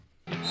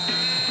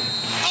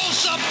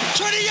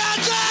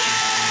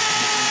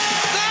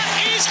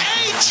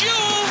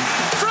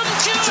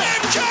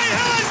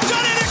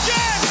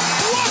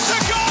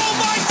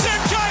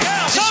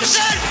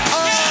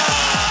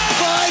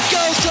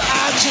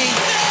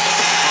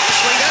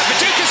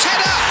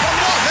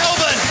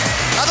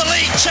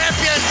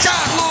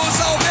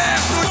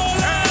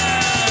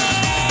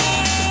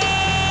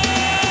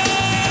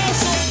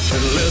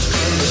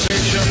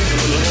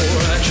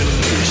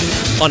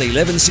on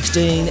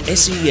 1116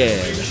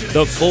 SEN,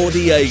 the Four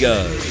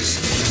Diegos.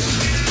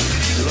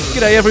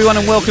 G'day everyone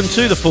and welcome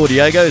to the Four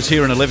Diegos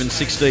here in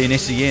 1116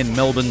 SEN,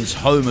 Melbourne's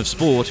home of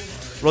sport.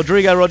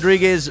 Rodrigo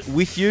Rodriguez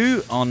with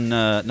you on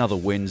another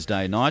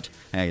Wednesday night,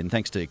 and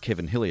thanks to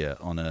Kevin Hillier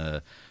on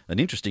an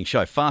interesting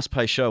show,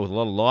 fast-paced show with a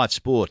lot of live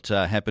sport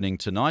happening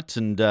tonight.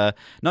 And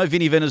no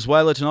Vinny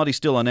Venezuela tonight, he's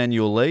still on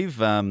annual leave.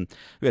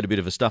 We had a bit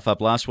of a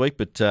stuff-up last week,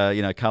 but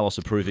Carlos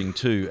approving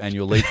 2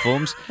 annual leave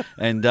forms.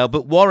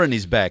 But Warren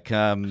is back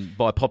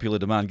by popular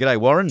demand. G'day,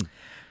 Warren.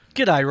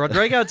 G'day,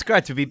 Rodrigo. It's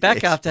great to be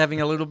back Yes. after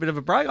having a little bit of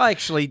a break. I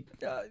actually,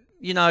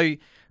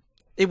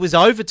 it was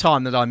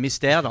overtime that I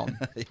missed out on.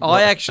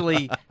 I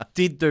actually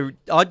did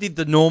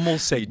the normal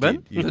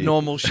segment, You did.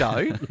 normal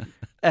show,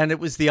 and it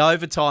was the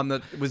overtime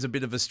that was a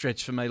bit of a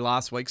stretch for me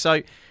last week.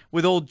 So,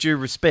 with all due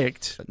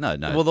respect, No.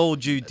 with all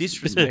due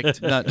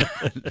disrespect, No,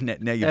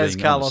 now you're as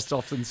being Carlos honest.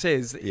 often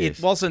says, Yes.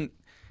 it wasn't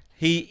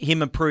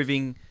him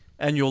approving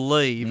annual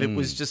leave. It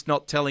was just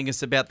not telling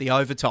us about the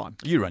overtime.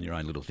 You run your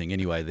own little thing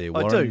anyway there,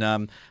 I Warren.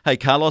 do. Hey,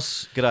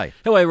 Carlos, g'day.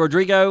 Hello,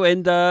 Rodrigo,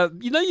 and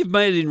you've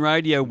made it in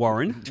radio,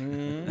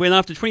 Warren, when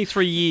after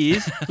 23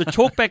 years, the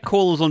talkback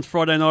callers on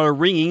Friday night are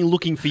ringing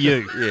looking for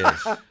you.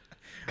 Yes.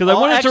 Because I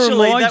wanted to actually,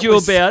 remind that you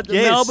was- about the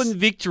yes. Melbourne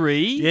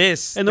victory.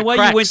 Yes, And the the way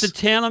you went cracks. to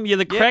town on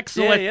the cracks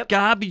and all yeah, that yep.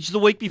 garbage the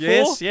week before.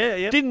 Yes,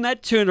 yeah. Didn't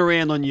that turn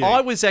around on you?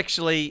 It was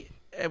actually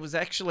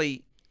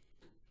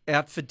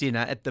out for dinner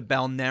at the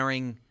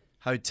Balnarring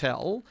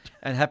Hotel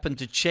and happened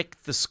to check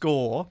the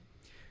score.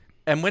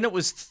 And when it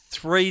was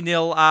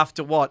 3-0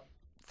 after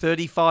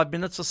 35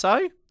 minutes or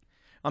so,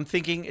 I'm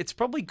thinking it's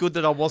probably good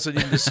that I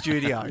wasn't in the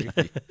studio.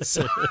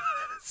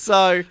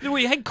 So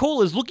We had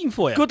callers looking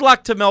for you. good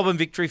luck to Melbourne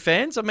Victory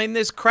fans. I mean,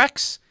 there's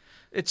cracks.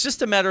 It's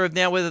just a matter of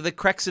now whether the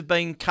cracks have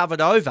been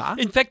covered over.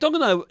 In fact, I'm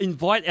going to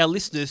invite our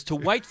listeners to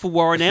wait for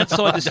Warren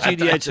outside the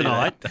studio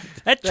tonight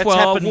at 12. That's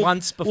happened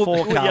once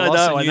before, Carlos,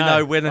 and you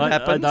know when it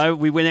happened. I know.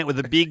 We went out with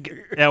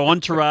our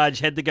entourage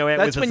had to go out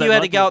That's with us when that you had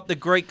to night. go at the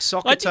Greek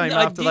soccer team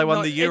after they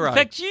won the Euro. In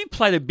fact, you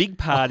played a big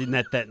part in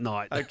that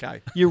night. Okay.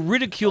 You're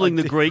ridiculing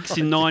the Greeks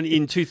in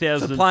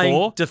 2004.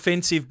 Playing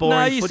defensive, boring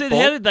No, you football. said,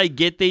 how did they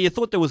get there? You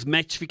thought there was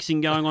match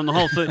fixing going on the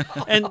whole thing.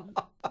 And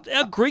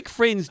our Greek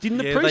friends didn't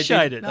Yeah, they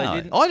appreciate did. it. They No,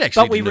 didn't. I'd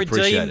actually But we didn't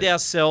appreciate redeemed it.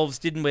 ourselves,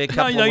 didn't we, a No,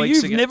 couple of weeks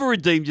you've ago? never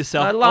redeemed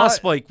yourself. No,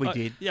 last week we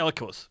did. Yeah, of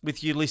course.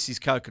 With Ulysses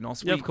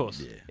Kokonos. Yeah, of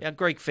course. Our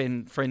Greek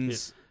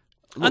friends...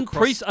 look,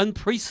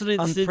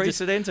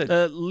 Unprecedented.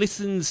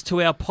 Listens to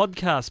our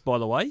podcast, by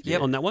the way,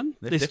 on that one.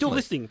 They're still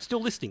Definitely.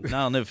 listening. No,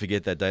 I'll never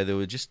forget that day. There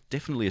were just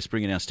definitely a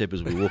spring in our step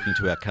as we were walking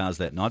to our cars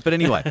that night. But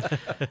anyway,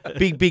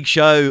 big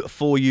show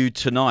for you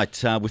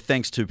tonight with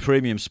thanks to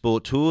Premium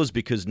Sport Tours,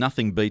 because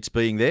nothing beats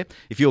being there.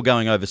 If you're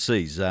going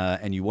overseas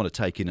and you want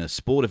to take in a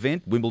sport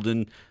event,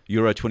 Wimbledon,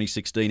 Euro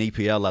 2016,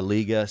 EPL, La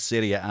Liga,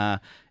 Serie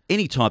A,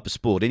 any type of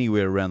sport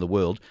anywhere around the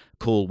world,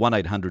 call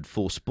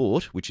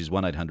 1-800-4SPORT, which is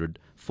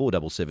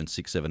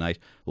 1-800-477-678,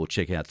 or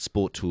check out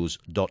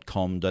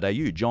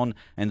sporttours.com.au. John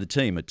and the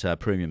team at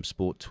Premium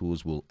Sport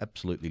Tours will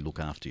absolutely look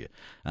after you.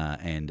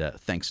 And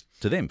thanks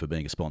to them for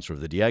being a sponsor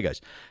of the Diegos.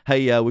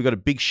 Hey, we've got a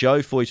big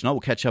show for you tonight.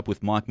 We'll catch up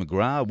with Mike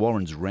McGrath.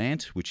 Warren's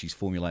rant, which he's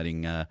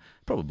formulating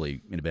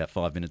probably in about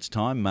 5 minutes'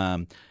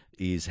 time,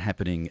 is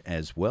happening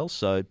as well.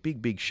 So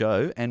big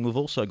show. And we've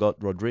also got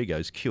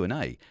Rodrigo's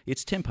Q&A.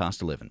 It's 10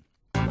 past 11.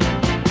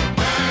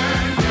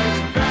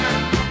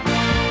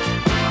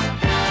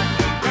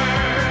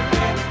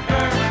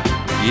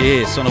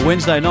 Yes, on a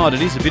Wednesday night,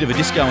 it is a bit of a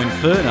disco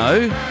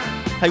inferno.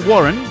 Hey,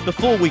 Warren,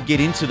 before we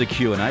get into the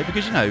Q&A,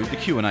 because, the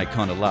Q&A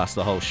kind of lasts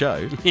the whole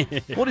show,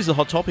 what is the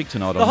hot topic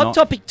tonight? The hot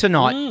topic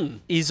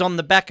tonight is on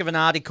the back of an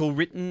article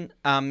written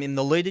in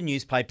the Leader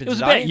newspaper It was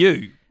today. about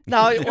you.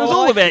 No, It was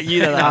all about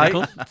you, that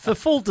article. For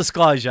full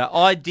disclosure,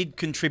 I did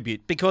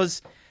contribute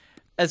because,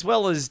 as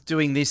well as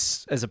doing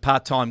this as a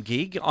part-time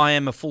gig, I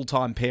am a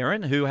full-time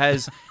parent who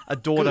has a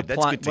daughter. Good,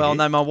 that's good to hear.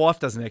 No, my wife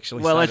doesn't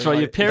actually. Well, say that's that. right.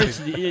 Your parents,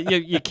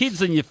 your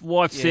kids and your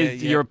wife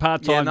says yeah. you're a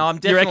part-time. Yeah, no, I'm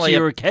you're definitely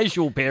a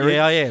casual parent.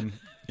 Yeah, I am.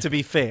 To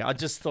be fair, I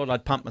just thought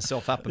I'd pump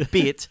myself up a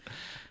bit.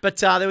 But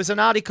there was an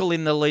article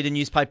in the Leader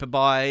newspaper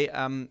by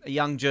a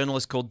young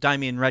journalist called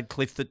Damien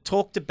Radcliffe that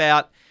talked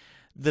about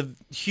the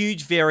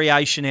huge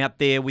variation out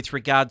there with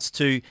regards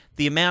to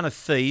the amount of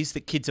fees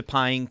that kids are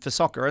paying for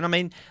soccer. And I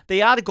mean,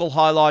 the article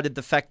highlighted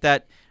the fact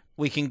that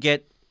we can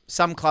get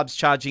some clubs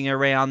charging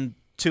around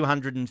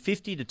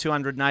 $250 to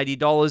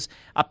 $280,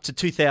 up to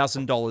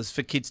 $2,000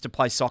 for kids to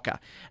play soccer.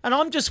 And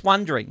I'm just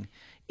wondering,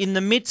 in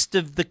the midst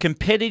of the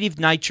competitive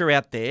nature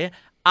out there,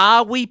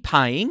 are we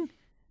paying,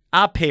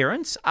 our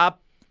parents, our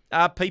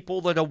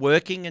people that are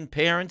working and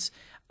parents,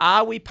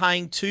 are we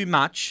paying too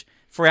much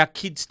for our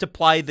kids to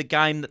play the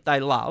game that they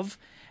love?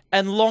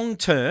 And long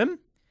term,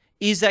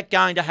 is that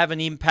going to have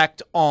an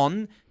impact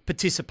on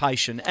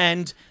participation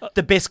and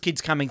the best kids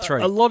coming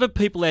through. A lot of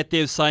people out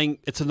there saying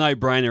it's a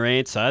no-brainer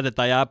answer that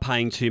they are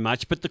paying too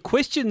much. But the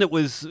question that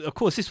was, of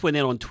course, this went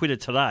out on Twitter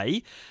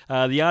today.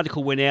 The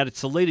article went out.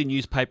 It's a leading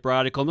newspaper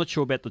article. I'm not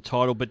sure about the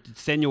title, but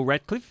it's Daniel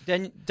Radcliffe.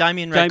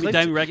 Damien Radcliffe.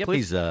 Damien Radcliffe.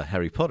 He's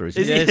Harry Potter,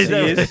 isn't he? Yes, he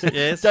is.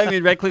 Yes.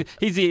 Damien Radcliffe.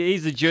 He's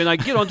a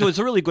journo. Get onto it. It's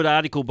a really good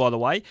article, by the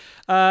way.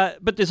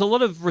 But there's a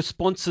lot of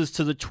responses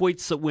to the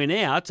tweets that went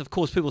out. Of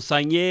course, people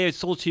saying, yeah,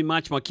 it's all too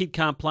much. My kid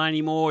can't play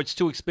anymore. It's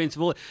too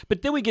expensive.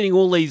 But then we're getting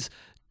all these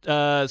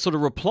sort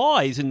of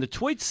replies in the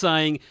tweets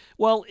saying,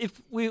 well, it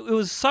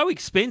was so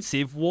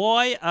expensive,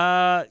 why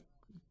are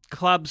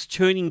clubs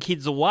turning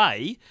kids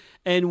away,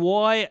 and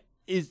why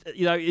is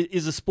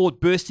the sport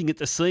bursting at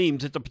the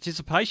seams at the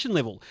participation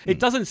level? It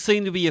doesn't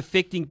seem to be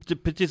affecting the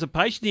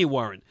participation here,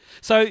 Warren.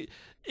 So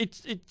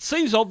it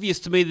seems obvious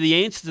to me that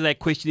the answer to that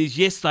question is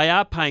yes, they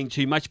are paying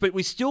too much, but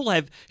we still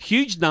have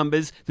huge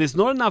numbers. There's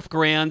not enough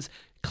grounds.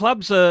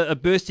 Clubs are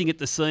bursting at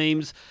the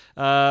seams.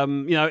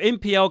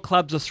 NPL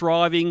clubs are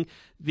thriving.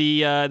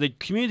 The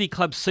community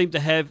clubs seem to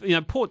have,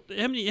 Port.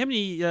 How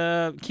many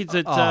kids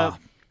at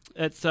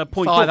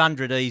Point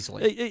 500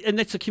 easily, and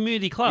that's a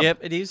community club. Yep,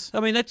 it is. I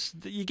mean,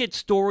 you get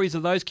stories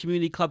of those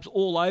community clubs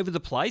all over the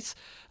place.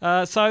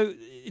 So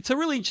it's a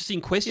really interesting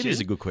question. It is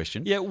a good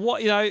question. Yeah,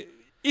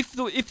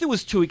 if it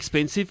was too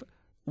expensive,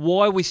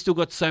 why we still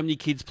got so many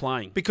kids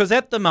playing? Because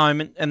at the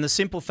moment, and the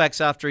simple facts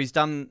after he's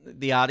done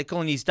the article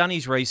and he's done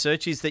his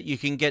research, is that you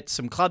can get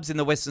some clubs in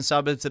the western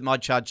suburbs that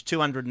might charge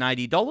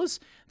 $280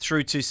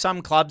 through to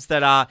some clubs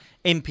that are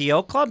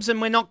NPL clubs.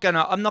 And I'm not going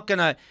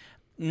to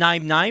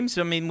name names.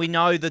 I mean, we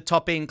know the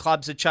top end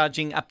clubs are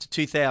charging up to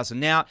 $2,000.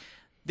 Now,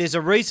 there's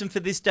a reason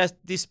for this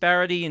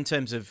disparity in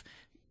terms of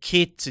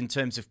kit, in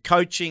terms of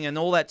coaching and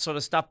all that sort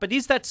of stuff. But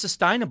is that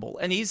sustainable?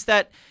 And is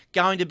that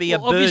going to be a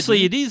burden?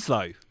 Obviously it is,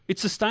 though.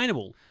 It's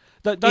sustainable.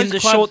 In the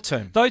short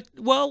term? I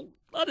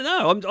don't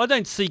know. I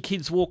don't see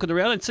kids walking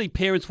around. I don't see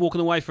parents walking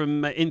away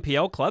from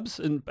NPL clubs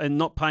and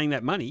not paying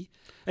that money.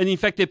 And in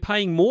fact, they're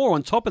paying more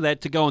on top of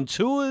that to go on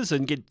tours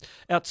and get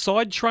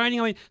outside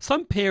training. I mean,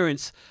 some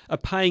parents are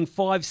paying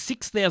 $5,000,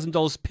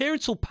 $6,000.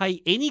 Parents will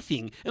pay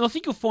anything. And I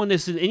think you'll find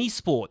this in any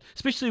sport,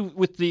 especially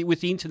with the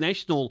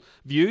international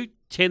view,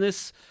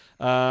 tennis,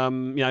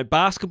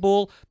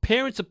 basketball.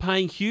 Parents are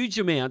paying huge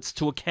amounts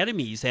to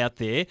academies out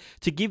there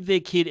to give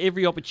their kid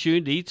every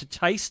opportunity to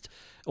taste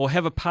or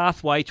have a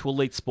pathway to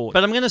elite sport.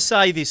 But I'm going to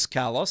say this,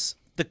 Carlos.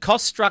 The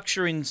cost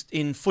structure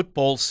in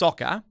football,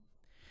 soccer,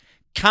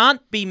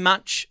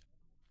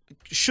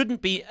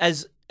 shouldn't be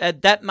as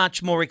that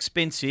much more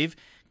expensive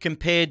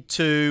compared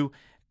to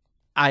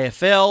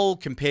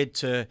AFL, compared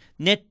to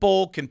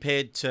netball,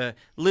 compared to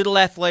little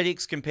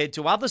athletics, compared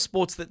to other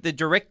sports that they're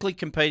directly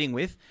competing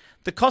with.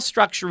 The cost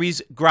structure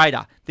is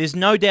greater. There's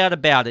no doubt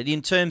about it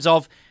in terms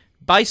of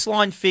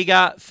baseline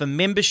figure for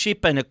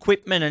membership and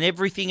equipment and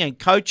everything and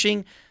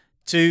coaching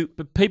to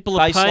But people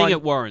are paying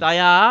it, Warren. They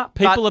are.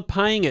 People are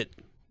paying it.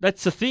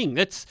 That's the thing.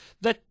 That's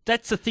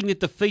the thing that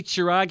defeats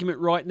your argument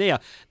right now.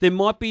 There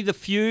might be the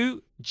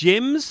few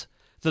gems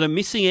that are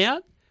missing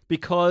out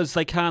because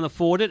they can't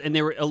afford it and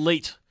they're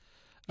elite.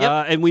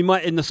 Yep.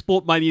 And the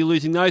sport may be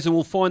losing those, and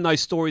we'll find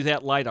those stories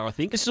out later, I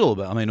think. It's all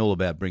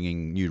about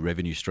bringing new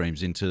revenue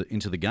streams into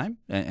the game,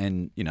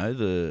 and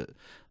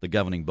the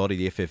governing body,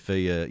 the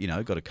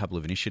FFV, got a couple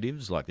of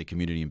initiatives like the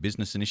Community and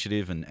Business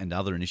Initiative and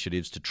other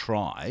initiatives to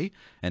try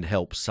and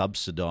help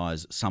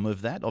subsidise some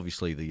of that.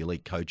 Obviously, the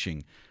elite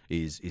coaching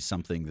is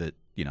something that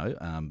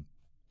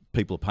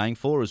people are paying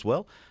for as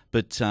well.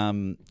 But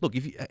look,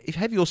 if you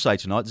have your say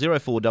tonight,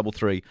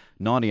 0433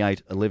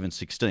 98 11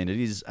 16. It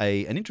is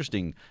an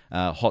interesting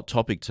hot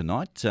topic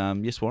tonight.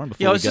 Yes, Warren.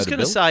 Before I was just going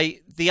to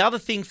say the other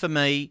thing for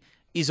me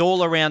is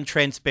all around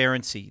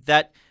transparency.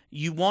 That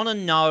you want to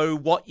know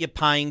what you're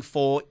paying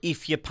for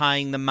if you're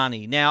paying the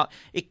money. Now,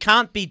 it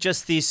can't be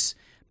just this,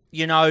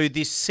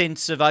 this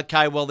sense of,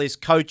 okay, well, there's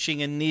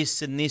coaching and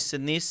this and this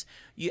and this.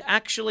 You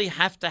actually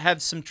have to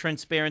have some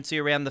transparency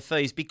around the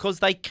fees because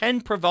they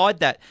can provide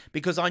that.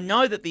 Because I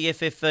know that the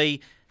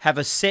FFE have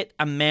a set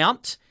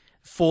amount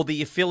for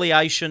the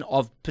affiliation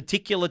of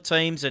particular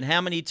teams and how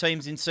many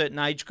teams in certain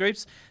age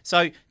groups.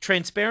 So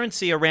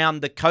transparency around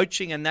the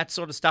coaching and that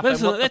sort of stuff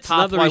and what the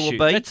pathway will be.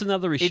 That's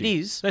another issue. It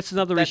is. That's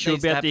another issue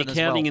about the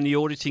accounting and the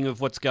auditing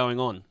of what's going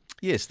on.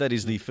 Yes, that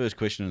is the first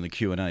question in the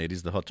Q&A. It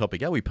is the hot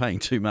topic. Are we paying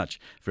too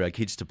much for our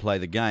kids to play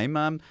the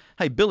game?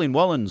 Hey, Bill in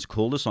Wallens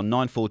called us on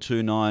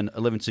 9429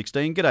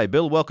 1116. G'day,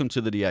 Bill. Welcome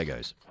to the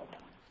Diegos.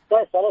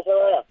 Thanks, fellas. How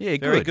are you? Yeah,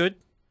 Very good.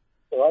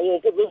 Yeah,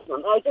 good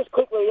listening. Just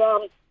quickly,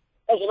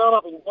 as you know, I'm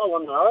up in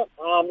Melbourne,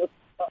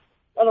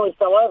 I know we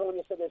fell over when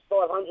you said there's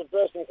 500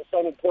 bursting at the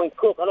same in Point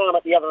Cook. I know I'm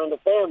at the other end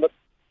of town, but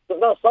there's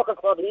no soccer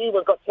club here.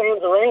 We've got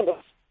towns around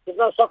us. There's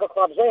no soccer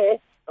clubs there.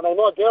 I mean,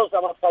 my girls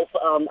don't want to play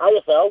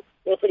AFL.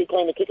 They're pretty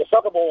keen to kick a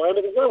soccer ball around,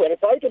 but there's nowhere to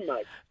take them,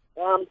 mate.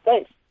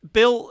 Thanks.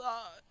 Bill,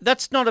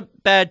 that's not a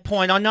bad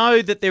point. I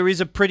know that there is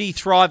a pretty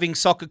thriving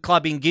soccer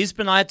club in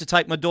Gisborne. I had to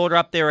take my daughter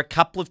up there a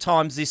couple of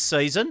times this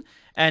season,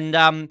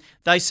 and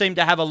they seem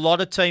to have a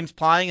lot of teams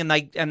playing,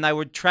 and they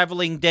were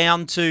travelling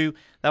down to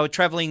They were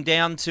travelling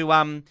down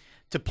to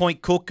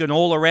Point Cook and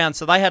all around.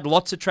 So they had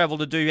lots of travel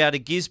to do out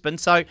of Gisborne.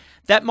 So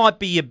that might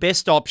be your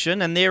best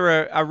option, and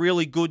they're a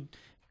really good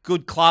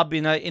club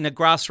in a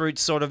grassroots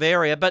sort of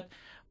area. But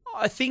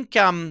I think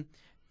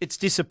it's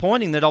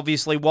disappointing that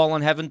obviously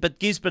Wallen haven't, but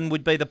Gisborne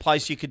would be the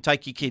place you could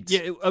take your kids.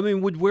 Yeah, I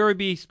mean, would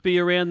Werribee be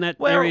around that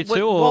Well, area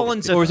too,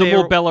 Wallen's or is it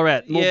more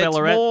Ballarat? More yeah,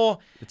 Ballarat.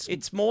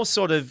 It's more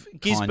sort of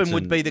Gisborne Kyneton.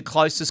 would be the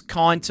closest,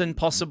 Kyneton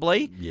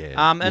possibly. Yeah,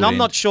 and I'm Woodend.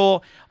 not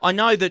sure. I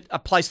know that a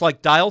place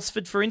like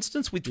Dalesford, for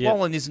instance, which Yeah.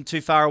 Wallen isn't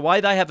too far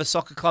away, they have a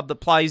soccer club that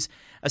plays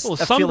Well,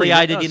 Sunbury,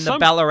 affiliated in the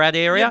Ballarat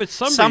area. Yeah, but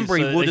Sunbury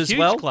Sunbury's would a as huge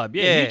well. Club.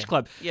 Yeah, huge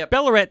club. Yep.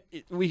 Ballarat,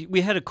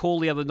 we had a call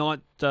the other night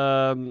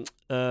from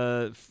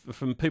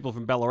people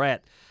from Ballarat.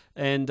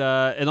 And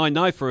I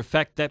know for a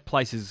fact that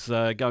place is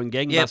going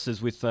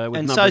gangbusters with And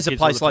number so of is a kids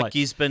place on the like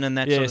play. Gisborne and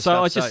that Yeah, sort of so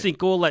stuff. I just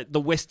think all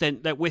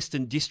that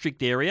Western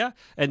District area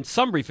and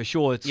Sunbury for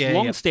sure. It's Yeah,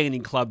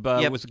 long-standing club.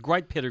 Yep. Was a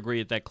great pedigree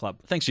at that club.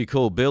 Thanks for your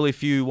call, Bill.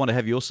 If you want to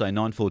have your say,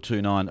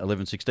 9429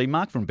 1116.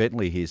 Mark from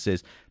Bentley here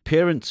says,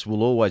 parents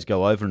will always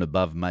go over and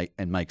above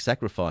and make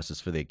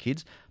sacrifices for their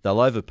kids. They'll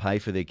overpay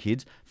for their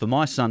kids. For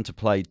my son to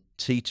play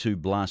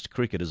T2 Blast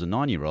cricket as a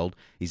 9-year-old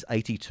is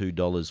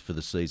 $82 for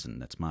the season.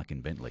 That's Mark in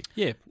Bentley.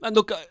 Yeah, and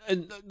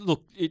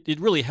look, it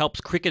really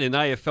helps cricket and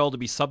AFL to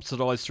be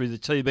subsidised through the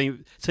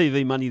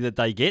TV money that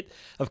they get.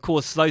 Of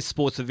course, those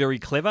sports are very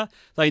clever.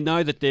 They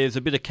know that there's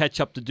a bit of catch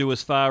up to do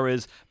as far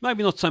as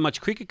maybe not so much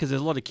cricket because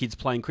there's a lot of kids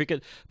playing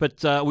cricket,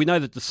 but we know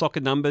that the soccer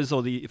numbers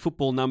or the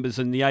football numbers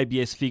and the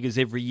ABS figures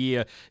every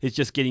year is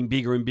just getting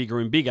bigger and bigger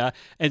and bigger.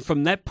 And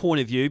from that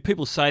point of view,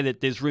 people say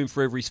that there's room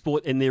for every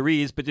sport, and there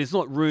is, but there's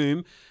not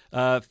room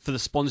for the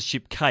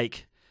sponsorship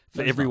cake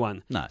for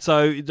everyone. No.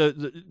 So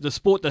the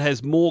sport that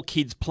has more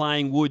kids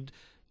playing would,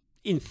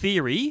 in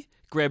theory,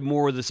 grab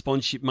more of the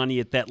sponsorship money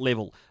at that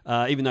level.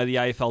 Even though the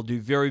AFL do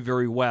very,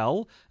 very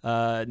well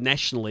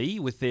nationally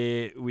with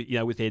their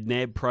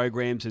NAB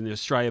programs and the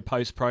Australia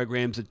Post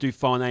programs that do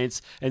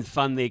finance and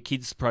fund their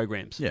kids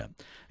programs. Yeah.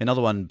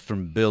 Another one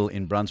from Bill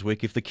in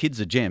Brunswick. If the kid's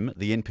a gem,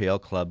 the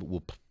NPL club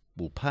will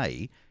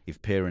pay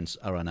if parents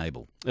are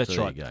unable. That's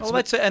So right. there you go.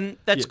 Well,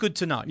 that's good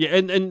to know. Yeah,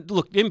 and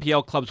look,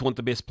 NPL clubs want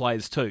the best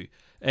players too.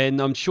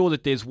 And I'm sure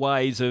that there's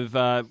ways of,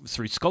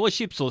 through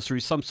scholarships or through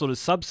some sort of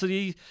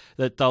subsidy,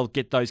 that they'll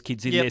get those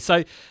kids in Yep. there.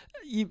 So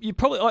you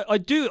probably, I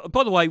do,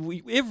 by the way,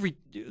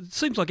 it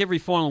seems like every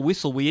final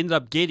whistle we end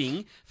up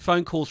getting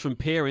phone calls from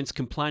parents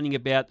complaining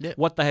about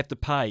what they have to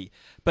pay.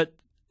 But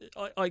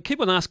I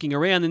keep on asking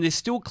around, and there's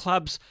still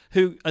clubs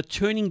who are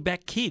turning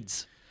back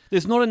kids.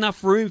 There's not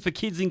enough room for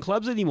kids in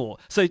clubs anymore.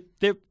 So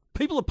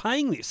people are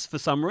paying this for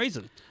some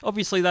reason.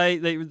 Obviously,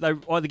 they're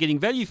either getting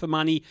value for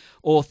money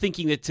or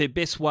thinking it's their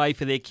best way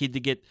for their kid to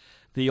get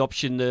the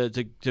option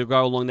to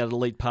go along that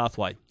elite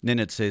pathway. Then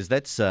it says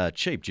that's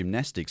cheap.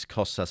 Gymnastics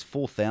costs us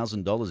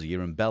 $4,000 a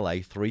year and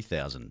ballet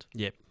 $3,000.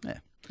 Yep. Yeah,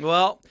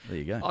 Well, there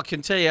you go. I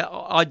can tell you,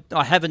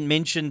 I haven't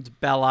mentioned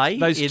ballet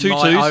Those in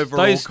tutus, my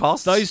overall those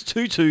costs. Those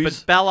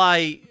tutus, But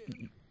ballet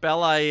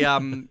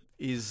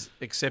is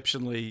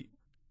exceptionally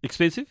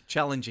expensive.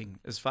 challenging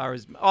as far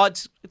as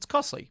it's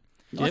costly.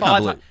 I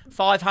can't believe-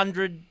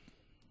 $500,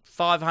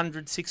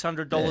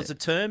 $600 a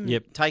term.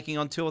 Yep. Taking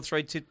on 2 or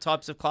 3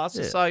 types of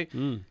classes. Yeah. So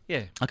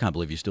yeah, I can't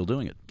believe you're still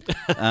doing it.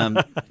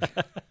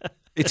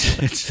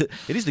 It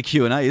is the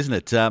Q&A, isn't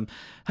it?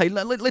 Hey,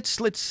 let's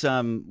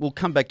we'll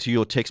come back to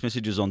your text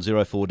messages on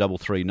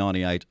 0433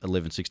 98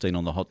 11 16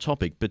 on the hot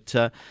topic. But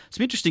some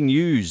interesting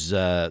news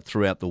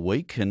throughout the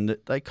week, and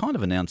they kind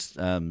of announced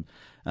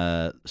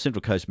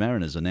Central Coast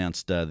Mariners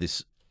announced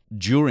this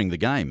during the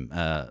game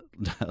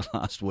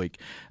last week.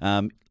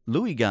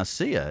 Luis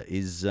Garcia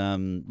is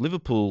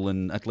Liverpool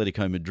and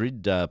Atletico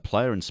Madrid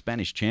player and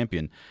Spanish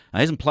champion. He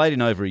hasn't played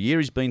in over a year.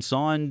 He's been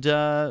signed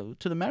to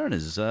the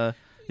Mariners.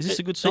 Is this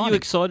a good sign? Are you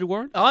excited,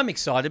 Warren? I'm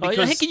excited How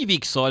because can you be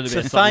excited the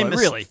about something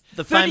famous- like, really?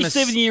 the famous-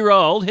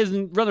 37-year-old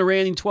hasn't run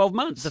around in 12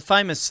 months. the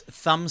famous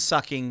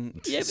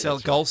thumb-sucking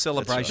goal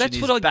celebration That's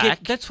is what I back.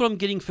 get. That's what I'm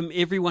getting from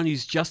everyone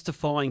who's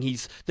justifying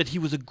that he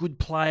was a good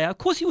player. Of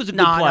course, he was a good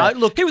No, player. no,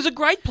 look, he was a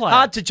great player.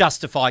 Hard to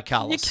justify,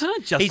 Carlos. You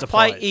can't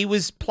justify it. He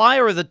was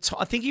player of the.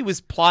 I think he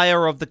was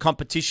player of the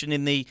competition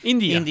in the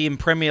Indian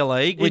Premier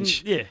League,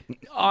 which yeah,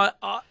 I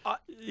What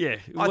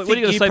think are you gonna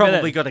you say about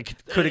probably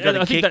that? could have got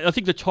a kick. I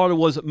think the title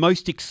was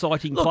most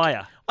exciting Look,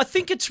 player. I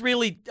think it's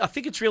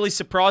really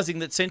surprising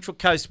that Central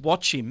Coast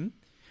watch him,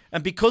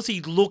 and because he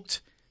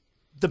looked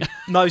the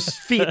most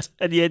fit.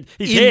 And his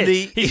in hair,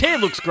 his hair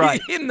looks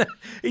great.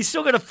 He's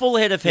still got a full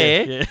head of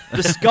hair. yeah.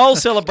 The goal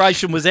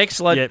celebration was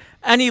excellent, Yep.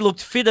 and he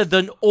looked fitter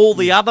than all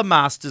the other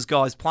Masters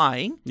guys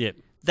playing. Yep.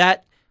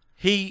 That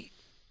he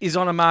is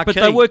on a marquee.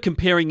 But they were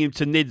comparing him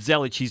to Ned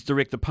Zalic, his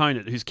direct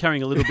opponent, who's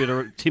carrying a little bit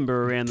of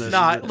timber around the.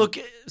 No, look,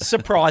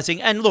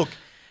 surprising. And look,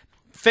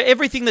 for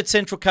everything that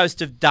Central Coast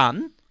have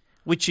done,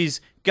 which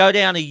is go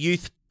down a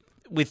youth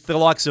with the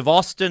likes of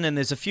Austin, and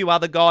there's a few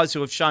other guys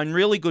who have shown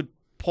really good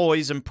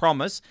poise and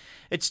promise.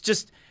 It's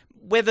just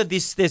whether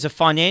there's a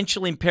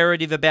financial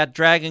imperative about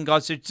Dragon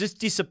guys. It's just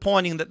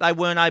disappointing that they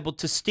weren't able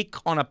to stick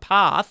on a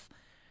path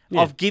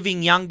of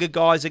giving younger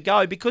guys a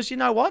go, because you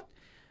know what?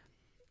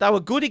 They were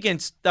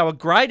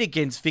great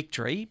against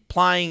Victory,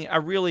 playing a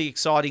really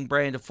exciting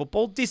brand of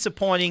football.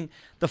 Disappointing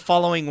the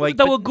following week.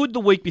 They were good the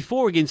week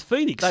before against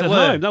Phoenix at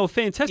home. They were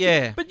fantastic.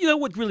 Yeah. But you know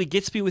what really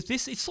gets me with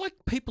this? It's like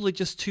people are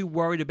just too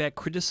worried about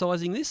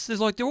criticising this. There's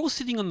like they're all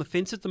sitting on the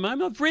fence at the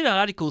moment. I've read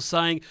articles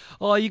saying,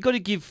 "Oh, you've got to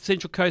give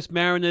Central Coast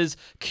Mariners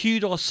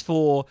kudos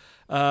for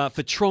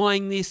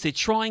trying this. They're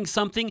trying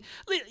something."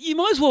 You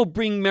might as well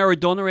bring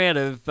Maradona out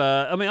of.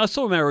 I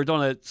saw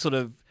Maradona sort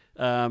of.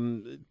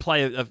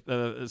 Play a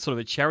sort of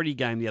a charity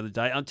game the other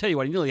day. I'll tell you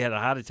what, he nearly had a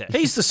heart attack.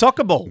 He's the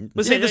soccer ball.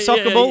 Was he the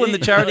soccer ball in the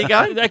charity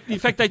game? In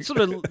fact, they're sort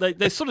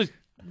of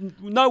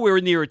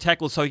nowhere near a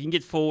tackle, so he can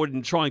get forward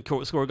and try and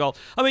score a goal.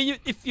 I mean,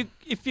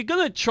 if you're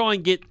going to try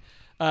and get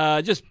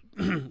just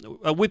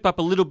whip up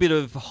a little bit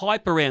of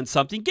hype around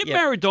something, get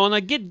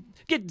Maradona,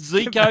 get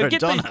Zico,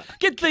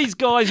 get these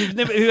guys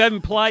who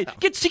haven't played,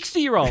 get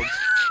 60-year-olds,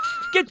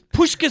 get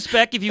Puskás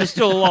back if he was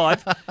still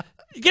alive.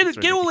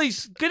 Get all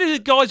these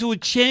guys who were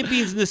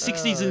champions in the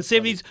 60s and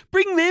 70s.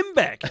 Bring them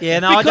back. Yeah,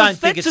 no, I don't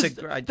think it's a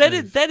great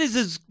move. That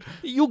is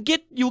you'll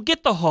get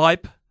the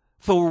hype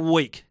for a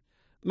week,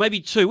 maybe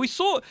two. We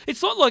saw.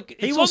 It's not like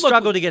he will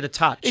struggle to get a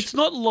touch. It's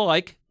not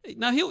like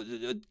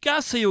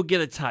Garcia will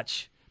get a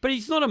touch, but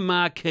he's not a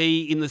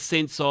marquee in the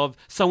sense of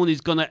someone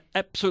who's going to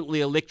absolutely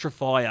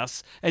electrify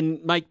us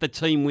and make the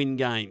team win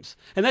games.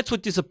 And that's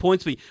what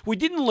disappoints me. We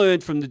didn't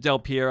learn from the Del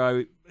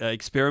Piero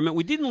experiment.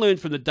 We didn't learn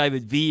from the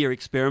David Villa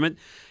experiment.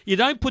 You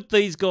don't put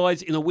these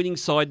guys in a winning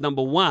side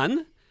number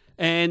one,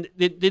 and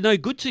they're no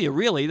good to you,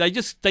 really. They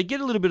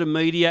get a little bit of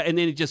media, and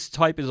then it just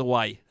tapers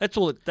away. That's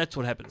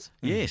what happens.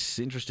 Yes,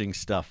 interesting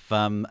stuff.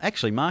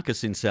 Actually,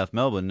 Marcus in South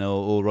Melbourne,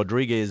 or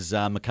Rodriguez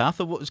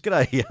MacArthur.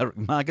 G'day,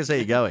 Marcus. How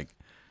you going?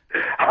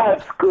 Oh,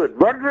 it's good.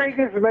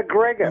 Rodriguez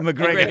McGregor.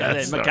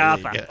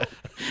 MacArthur.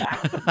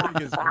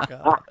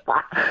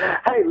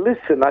 Hey,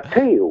 listen, I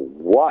tell you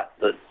what,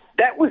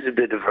 that was a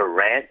bit of a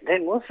rant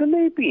then, wasn't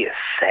he? Be a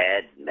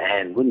sad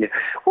man, wouldn't you?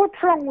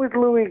 What's wrong with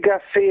Louis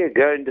Garcia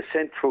going to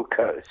Central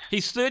Coast?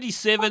 He's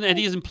 37 and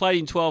he hasn't played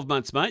in 12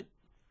 months, mate.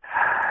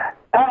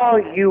 Oh,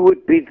 you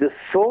would be the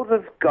sort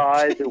of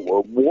guy that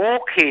will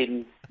walk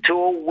in to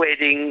a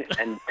wedding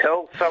and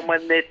tell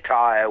someone their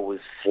tyre was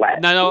flat.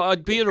 No,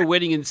 I'd be at a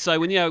wedding and say,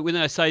 when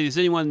I say, does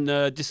anyone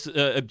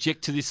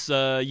object to this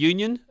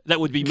union? That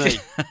would be me.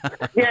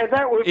 Yeah,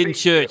 that would be... In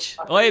church.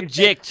 I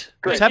object.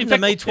 It's happened to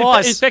me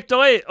twice. In fact,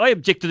 I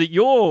objected at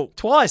your...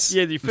 Twice?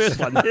 Yeah, the first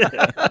one.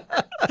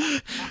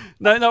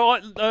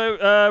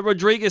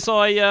 Rodriguez,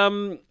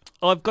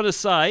 I've got to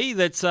say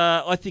that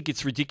I think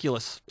it's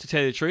ridiculous, to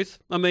tell you the truth.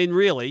 I mean,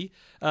 really,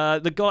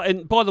 the guy...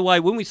 And by the way,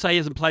 when we say he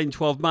hasn't played in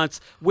 12 months,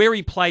 where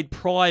he played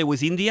prior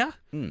was India.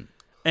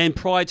 And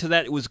prior to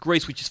that, it was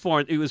Greece, which is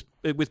fine. It was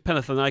with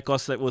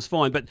Panathinaikos, that was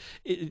fine. But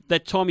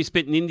that time he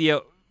spent in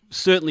India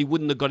certainly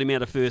wouldn't have got him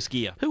out of first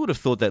gear. Who would have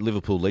thought that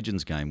Liverpool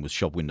Legends game was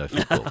shop window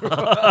football?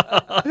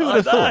 Who would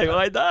have thought?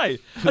 I know.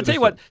 I'll tell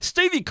you what,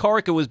 Stevie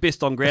Corica was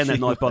best on ground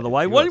that night, by the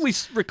way. Why didn't we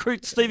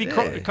recruit Stevie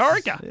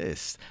Corica?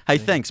 Yes. Hey,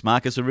 thanks,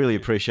 Marcus. I really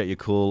appreciate your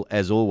call,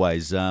 as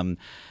always.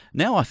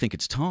 Now I think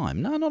it's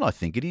time. No, not I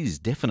think. It is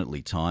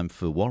definitely time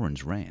for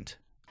Warren's rant.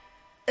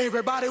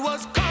 Everybody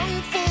was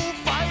kung fu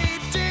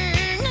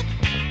fighting.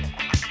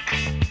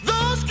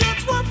 Those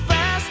kids were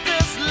fast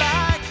as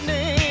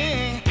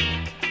lightning.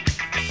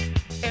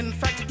 In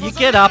fact, You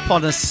get up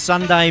on a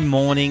Sunday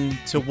morning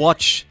to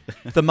watch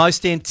the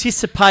most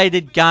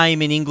anticipated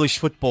game in English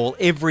football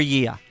every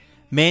year,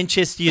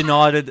 Manchester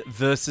United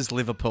versus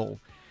Liverpool.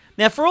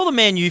 Now, for all the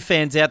Man U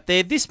fans out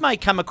there, this may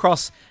come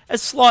across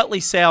as slightly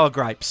sour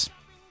grapes.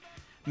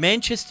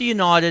 Manchester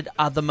United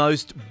are the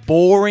most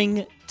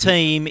boring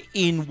team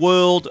in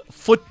world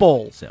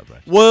football. Sour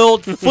grapes.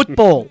 World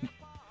football.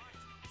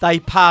 They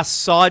pass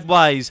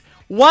sideways.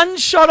 One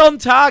shot on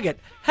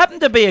target.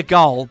 Happened to be a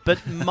goal,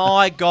 but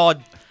my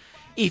God,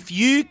 if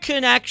you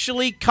can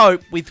actually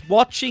cope with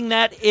watching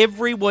that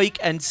every week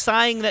and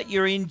saying that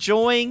you're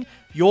enjoying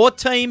your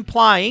team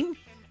playing,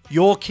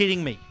 you're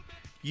kidding me.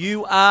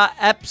 You are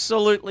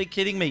absolutely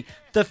kidding me.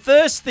 The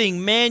first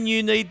thing Man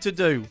U need to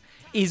do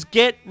is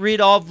get rid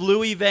of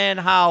Louis van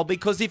Gaal,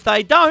 because if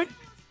they don't,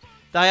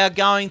 they are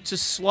going to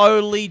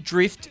slowly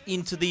drift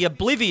into the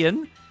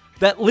oblivion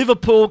that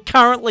Liverpool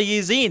currently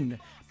is in.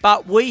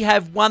 But we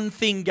have one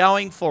thing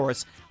going for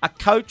us, a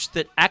coach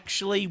that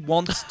actually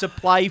wants to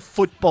play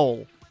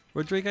football.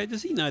 Rodrigo,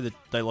 does he know that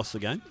they lost the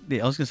game?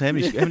 Yeah, I was going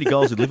to say, how many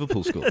goals did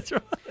Liverpool score? That's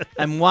right.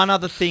 And one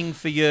other thing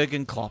for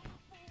Jurgen Klopp.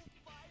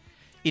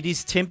 It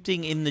is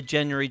tempting in the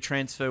January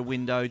transfer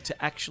window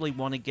to actually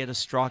want to get a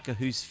striker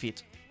who's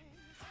fit.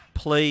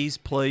 Please,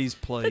 please,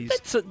 please,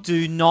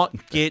 do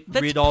not get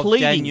rid of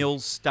pleading. Daniel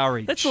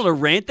Sturridge. That's not a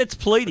rant, that's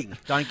pleading.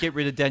 Don't get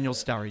rid of Daniel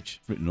Sturridge.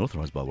 Written and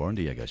authorised by Warren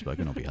Diego,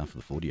 spoken on behalf of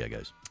the 4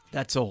 Diegos.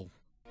 That's all.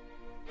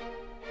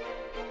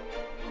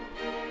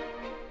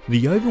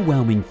 The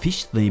overwhelming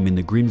fish theme in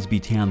the Grimsby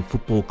Town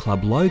Football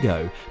Club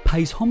logo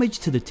pays homage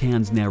to the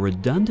town's now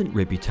redundant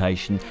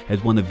reputation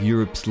as one of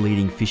Europe's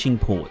leading fishing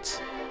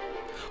ports.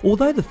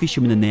 Although the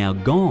fishermen are now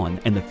gone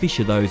and the fish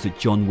are those that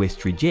John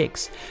West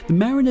rejects, the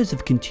Mariners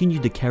have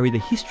continued to carry the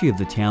history of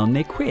the town on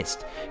their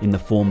crest in the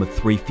form of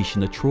 3 fish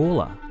and a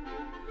trawler.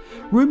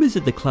 Rumours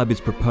that the club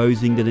is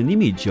proposing that an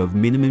image of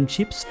minimum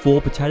chips, 4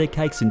 potato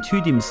cakes and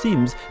 2 dim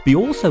sims be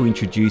also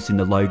introduced in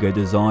the logo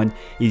design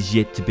is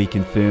yet to be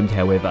confirmed,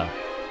 however.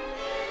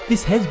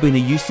 This has been a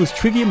useless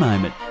trivia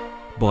moment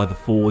by the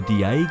 4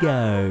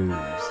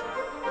 Diegos.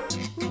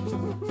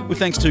 With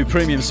thanks to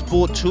Premium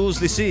Sport Tours,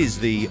 this is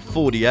the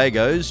 4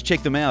 Diegos.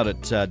 Check them out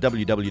at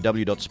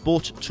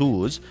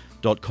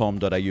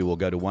www.sporttours.com.au or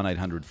go to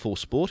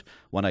 1800-4SPORT,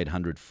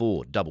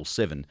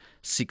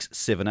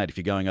 1800-477-678 if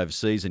you're going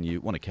overseas and you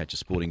want to catch a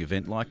sporting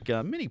event like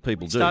many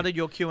people do. Started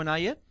your Q&A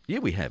yet? Yeah,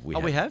 we have.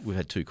 We have? We've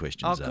had 2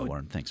 questions, good.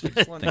 Warren. Thanks for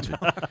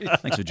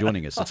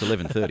joining us. It's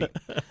 11:30.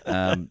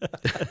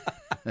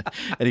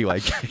 Anyway,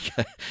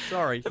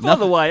 Sorry. By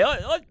the way,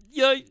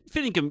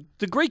 Finningham,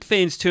 the Greek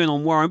fans turn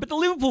on Warren, but the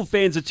Liverpool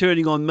fans are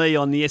turning on me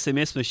on the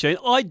SMS machine.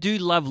 I do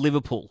love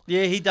Liverpool.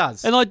 Yeah, he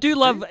does. And I do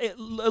love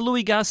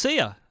Louis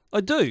Garcia.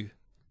 I do.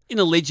 In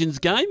a Legends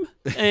game,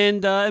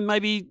 and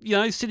maybe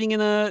sitting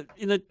in a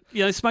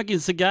smoking a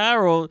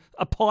cigar or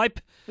a pipe.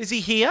 Is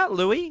he here,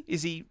 Louis?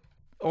 Is he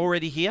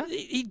already here?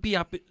 He'd be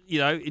up,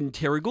 in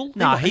Terrigal.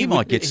 No, he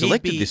might get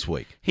selected this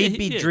week. He'd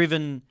be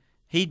driven.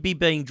 He'd be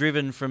being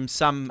driven from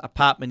some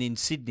apartment in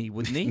Sydney,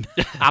 wouldn't he?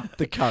 Up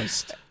the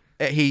coast.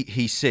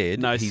 He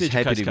said he's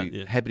happy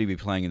to be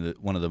playing in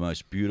one of the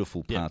most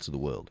beautiful parts of the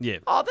world. Yeah.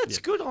 Oh, that's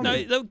good on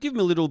him. They'll give him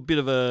a little bit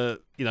of a,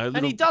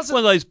 and he doesn't.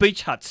 One of those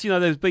beach huts.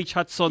 Those beach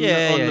huts on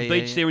the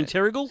beach there in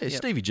Terrigal. Yeah,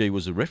 Stevie G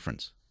was a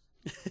reference.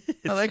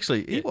 No,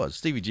 actually, he was.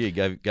 Stevie G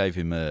gave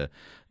him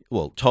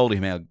told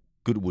him how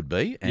good it would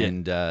be,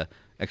 and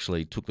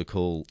actually took the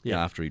call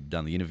after he'd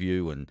done the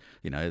interview, and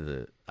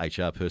the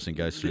HR person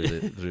goes through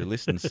the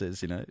list and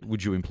says,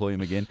 would you employ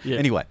him again? Yeah.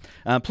 Anyway,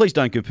 please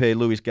don't compare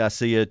Luis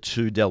Garcia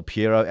to Del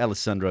Piero.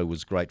 Alessandro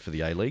was great for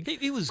the A-League.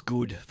 He was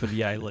good for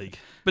the A-League,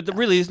 but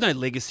really, there's no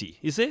legacy,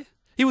 is there?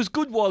 He was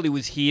good while he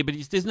was here, but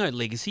there's no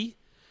legacy.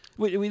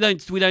 We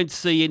don't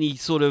see any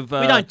sort of.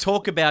 We don't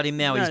talk about him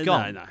now. He's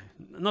gone. No,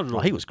 not at all.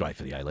 He was great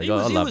for the A-League. He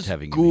loved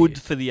having him good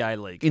here. for the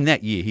A-League. In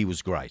that year, he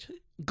was great.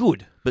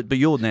 Good. But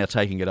you're now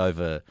taking it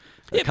over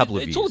a couple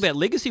of years. It's all about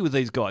legacy with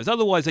these guys.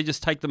 Otherwise, they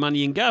just take the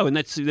money and go, and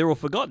they're all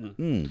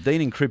forgotten. Dean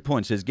in Crib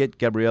Point says, get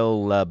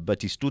Gabriel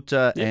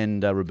Batistuta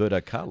and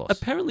Roberto Carlos.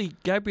 Apparently,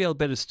 Gabriel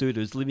Batistuta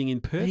is living in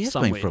Perth He has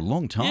somewhere. been for a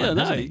long time, Yeah,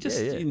 hasn't no, he?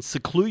 just Yeah. in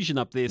seclusion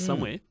up there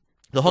somewhere.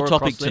 The hot Or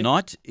topic across there.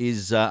 tonight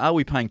is, are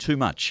we paying too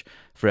much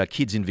for our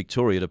kids in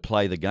Victoria to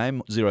play the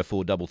game?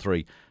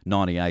 0433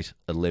 98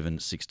 11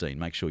 16.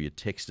 Make sure you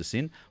text us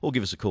in or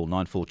give us a call,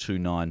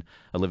 9429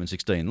 11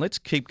 16. Let's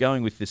keep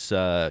going with this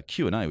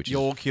Q&A, which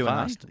Your is Q&A.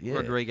 fast. Yeah.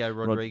 Rodrigo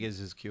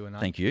Rodriguez's Q&A.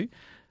 Thank you.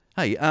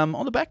 Hey,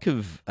 on the back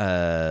of,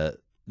 there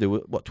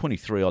were,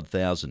 23-odd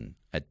thousand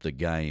at the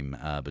game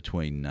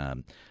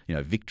between,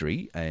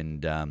 Victory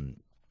and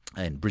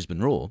Brisbane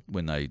Roar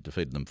when they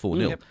defeated them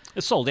 4-0. Yep.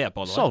 It's sold out,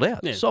 by the way. Sold out.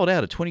 Yeah. Sold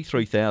out at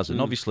 23,000.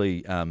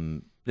 Obviously,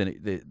 then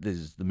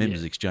there's the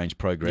members exchange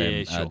program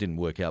Yeah, sure. didn't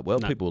work out well.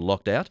 No. People were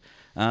locked out.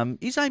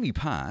 Is Amy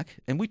Park,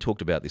 and we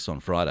talked about this on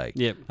Friday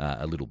Yep.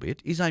 a little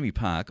bit, is Amy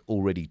Park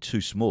already too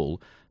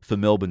small for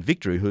Melbourne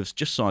Victory, who have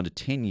just signed a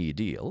 10-year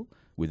deal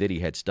with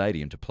Etihad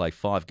Stadium to play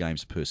 5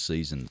 games per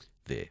season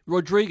there?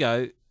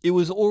 Rodrigo, it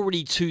was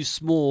already too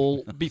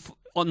small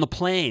on the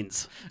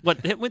plans.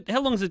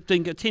 How long has it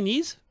been? 10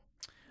 years?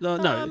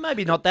 No.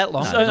 Maybe not that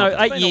long. No,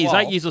 It's 8 been a years.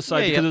 while. 8 years or so,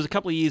 Yeah, because yeah. there was a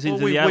couple of years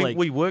into we, the A-League.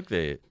 we work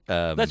there.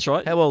 That's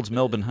right. How old's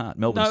Melbourne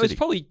City? It was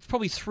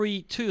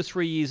probably 2 or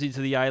 3 years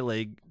into the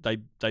A-League. They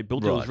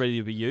built it. It was Right. ready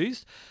to be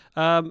used.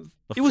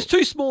 It was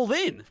too small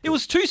then. It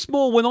was too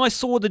small when I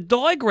saw the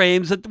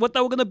diagrams at what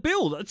they were going to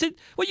build. I said,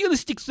 "Well, you're going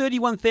to stick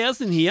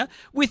 31,000 here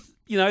with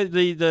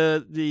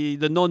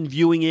the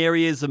non-viewing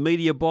areas, the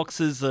media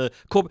boxes, the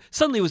corporate."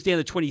 Suddenly, it was down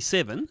to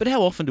 27. But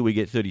how often do we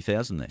get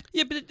 30,000 there?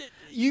 Yeah, but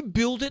you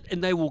build it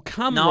and they will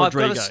come. No,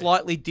 Rodrigo. I've got a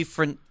slightly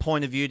different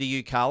point of view to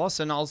you,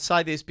 Carlos, and I'll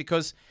say this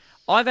because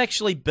I've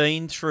actually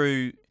been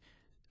through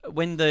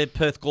when the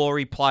Perth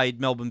Glory played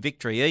Melbourne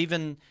Victory,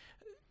 even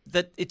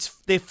that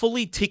they're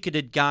fully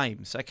ticketed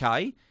games,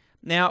 okay?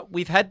 Now,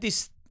 we've had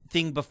this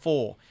thing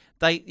before.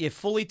 They're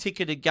fully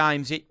ticketed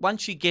games.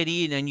 Once you get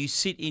in and you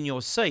sit in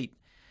your seat,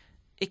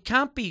 it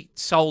can't be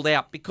sold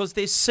out because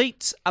there's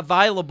seats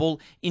available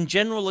in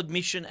general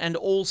admission and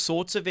all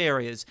sorts of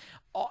areas.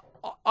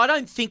 I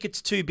don't think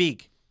it's too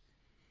big.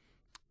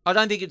 I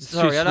don't think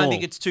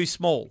it's too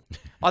small.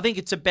 I think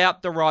it's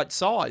about the right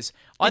size.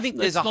 I think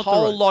there's a that's not the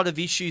whole right- lot of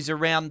issues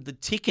around the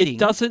ticketing. It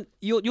doesn't.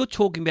 You're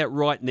talking about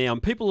right now,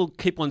 and people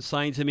keep on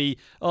saying to me,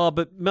 "Oh,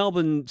 but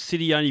Melbourne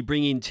City only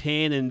bring in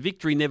 10, and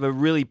Victory never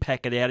really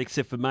pack it out,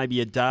 except for maybe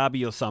a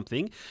derby or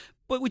something."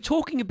 But we're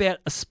talking about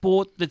a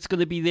sport that's going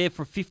to be there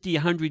for 50,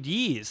 100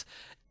 years.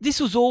 This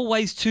was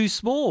always too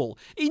small.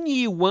 In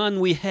year one,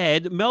 we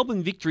had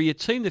Melbourne Victory, a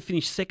team that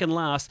finished second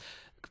last,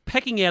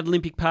 packing out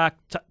Olympic Park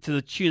to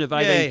the tune of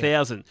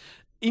 18,000.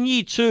 In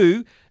year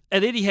two,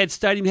 at Etihad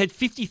Stadium, had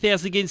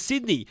 50,000 against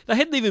Sydney. They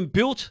hadn't even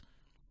built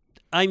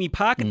Amy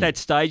Park at that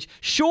stage,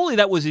 surely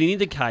that was an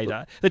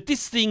indicator that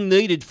this thing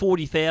needed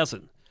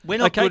 40,000. We're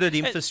not good at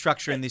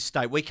infrastructure in this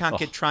state. We can't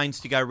get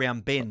trains to go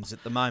around bends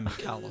at the moment,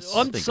 Carlos.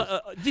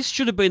 This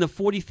should have been a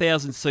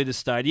 40,000-seater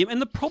stadium,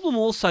 and the problem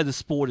also the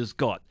sport has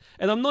got,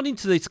 and I'm not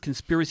into these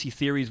conspiracy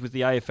theories with the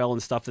AFL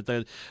and stuff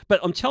but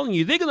I'm telling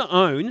you, they're going to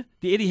own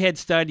the Etihad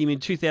Stadium in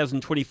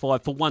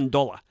 2025 for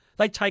 $1.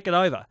 They take it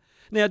over.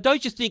 Now,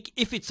 don't you think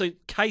if it's a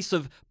case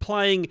of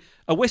playing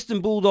a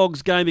Western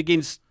Bulldogs game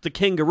against the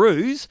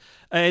Kangaroos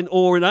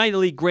or an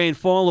A-League grand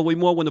final, we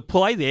might want to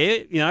play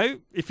there,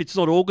 if it's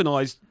not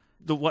organised,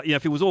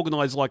 if it was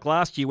organised like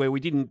last year where we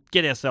didn't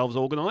get ourselves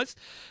organised,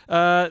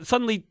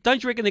 suddenly,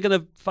 don't you reckon they're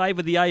going to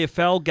favour the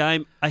AFL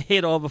game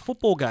ahead of a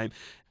football game?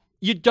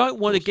 You don't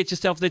want to get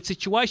yourself in that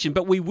situation,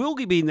 but we will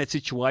be in that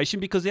situation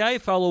because the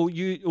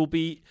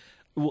AFL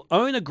will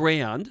own a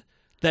ground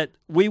that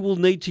we will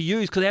need to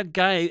use because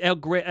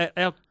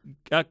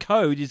our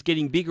code is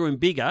getting bigger and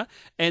bigger,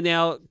 and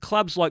our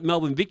clubs like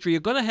Melbourne Victory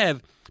are going to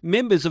have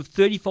members of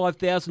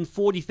 35,000,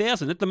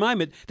 40,000. At the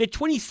moment, they're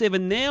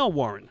 27 now,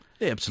 Warren.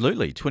 Yeah,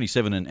 absolutely.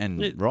 27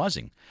 and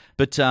rising.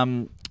 But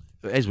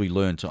as we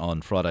learned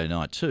on Friday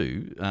night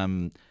too,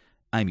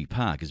 Amy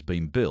Park has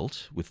been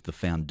built with the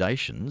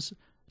foundations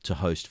to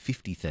host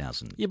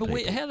 50,000 Yeah, but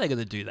people. how are they going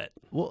to do that?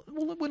 Well,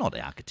 we're not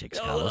architects,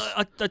 Carlos.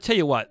 I tell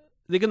you what,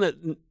 they're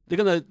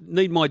gonna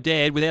need my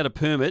dad without a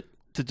permit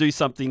to do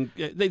something.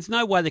 There's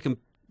no way they can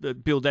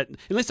build that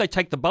unless they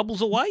take the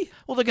bubbles away.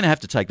 Well, they're going to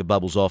have to take the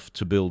bubbles off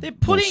to build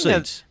more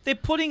seats. They're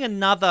putting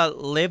another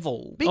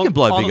level But you can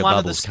blow on bigger one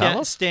bubbles, of the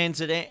Carlos.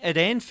 stands at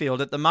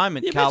Anfield at the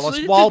moment, Yeah, but Carlos,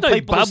 there's while no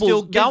people bubbles. are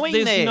still going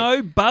there's there.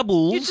 no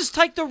bubbles. You just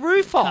take the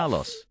roof off.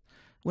 Carlos,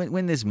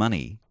 when there's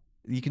money,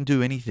 you can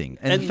do anything.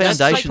 And that's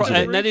foundations the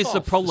are and that is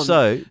the problem.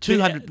 So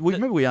 200.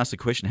 Remember we asked the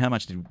question: how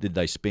much did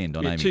they spend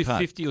on Amy Park?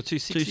 250 or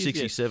 260.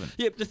 267.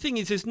 Yeah, the thing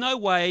is, there's no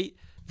way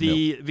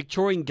the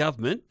Victorian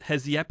government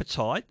has the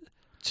appetite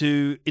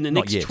to, in the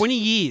next 20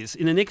 years,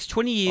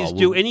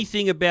 do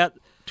anything about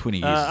 20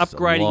 years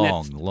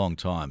upgrading is a long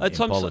time in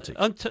politics.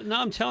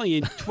 I'm telling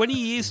you, 20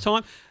 years'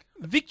 time,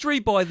 Victory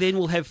by then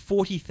will have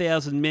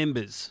 40,000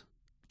 members.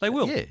 They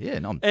will. Yeah.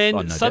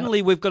 And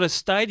suddenly we've got a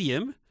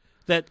stadium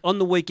that on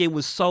the weekend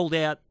was sold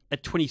out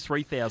at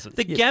 23,000.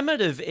 The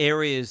gamut of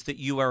areas that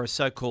you are a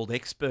so-called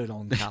expert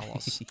on,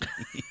 Carlos.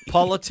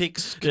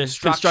 Politics,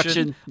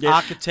 construction,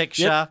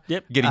 architecture.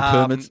 Yep. Getting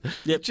permits.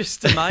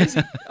 Just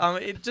amazing.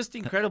 It's just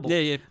incredible.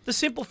 Yeah. The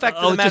simple fact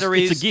of the matter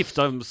is... It's a gift,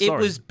 I'm sorry. It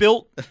was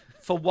built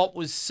for what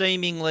was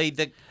seemingly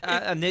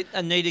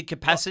a needed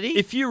capacity.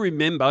 If you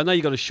remember, I know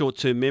you got a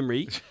short-term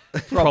memory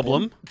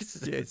problem.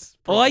 Yes.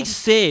 I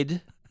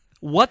said,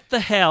 what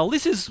the hell?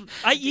 This is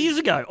 8 years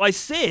ago. I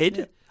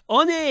said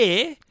on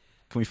air...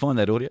 Can we find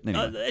that audio?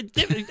 Anyway.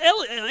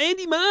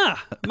 Andy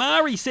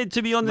Mari said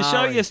to me on the show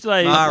Mari.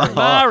 yesterday. Mari.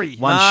 Mari.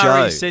 One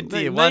Mari show. said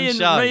to you, Me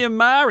and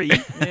Mari.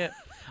 Yeah.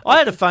 I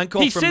had a phone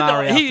call He from said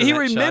Mari that after he that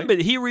remembered.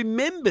 show. He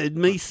remembered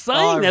me I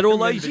saying that all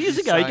those remembered years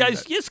you ago. He saying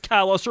goes, that. "Yes,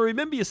 Carlos, I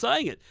remember you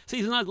saying it." See,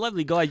 he's a nice,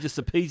 lovely guy. He just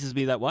appeases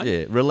me that way.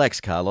 Yeah, relax,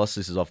 Carlos.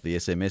 This is off the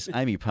SMS.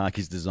 Amy Park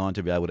is designed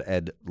to be able to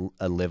add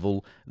a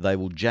level. They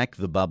will jack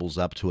the bubbles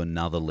up to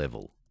another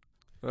level.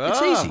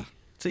 It's easy.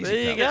 It's easy.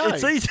 There you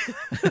Carlos. go. It's easy.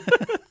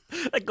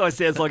 That guy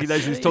sounds like he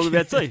knows what he's talking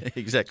about too.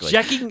 Exactly.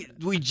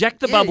 We jack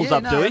the bubbles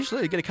up, do we?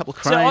 Absolutely. Get a couple of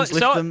cranes,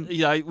 lift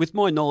them. With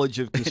my knowledge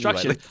of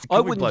construction,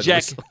 Can we blow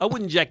this? I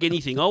wouldn't jack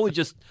anything. I'd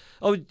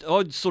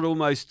sort of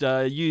almost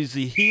use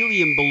the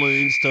helium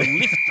balloons to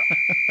lift.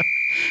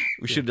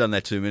 We should have done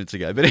that 2 minutes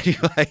ago. But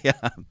anyway,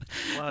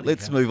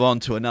 let's move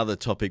on to another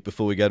topic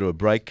before we go to a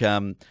break.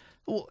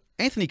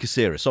 Anthony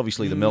Caceres,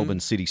 obviously the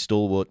Melbourne City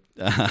stalwart,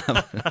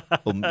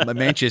 or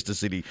Manchester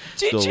City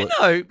Did stalwart. you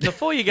know,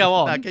 before you go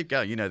on... No, keep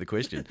going. You know the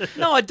question.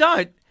 No, I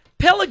don't.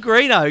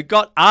 Pellegrino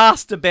got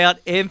asked about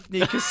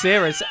Anthony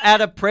Caceres at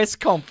a press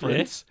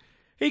conference.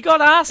 He got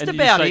asked And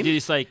about him. Did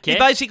you say He cat?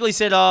 basically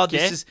said,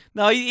 this Cat? is...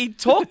 No, he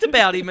talked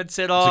about him and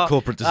said, a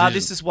corporate decision.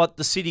 this is what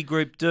the City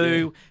Group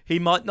do. He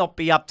might not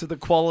be up to the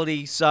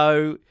quality,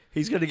 so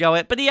he's going to go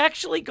out. But he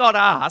actually got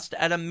asked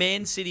at a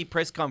Man City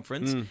press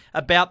conference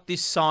about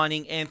this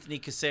signing, Anthony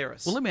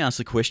Caceres. Well, let me ask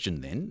the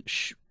question then.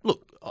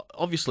 Look,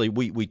 obviously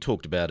we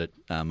talked about it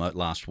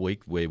last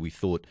week where we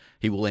thought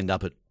he will end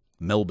up at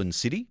Melbourne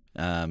City.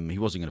 He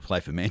wasn't going to play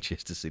for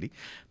Manchester City,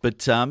 but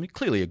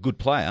clearly a good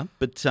player.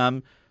 But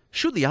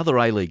should the other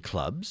A-League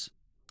clubs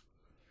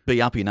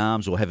be up in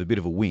arms or have a bit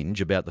of a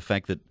whinge about the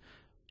fact that,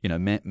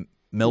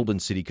 Melbourne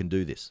City can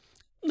do this?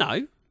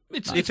 No.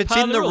 If it's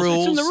part in of the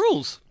It's in the rules.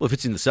 rules. Well, if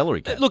it's in the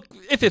salary cap. Look,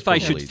 FFA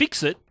should Probably.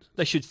 fix it.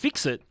 They should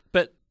fix it.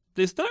 But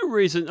there's no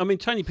reason. I mean,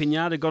 Tony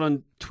Pinata got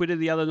on Twitter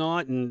the other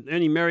night, and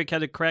Ernie Merrick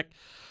had a crack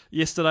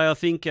yesterday, I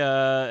think,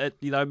 at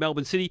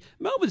Melbourne City.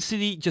 Melbourne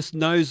City just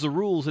knows the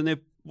rules, and they're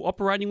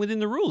operating within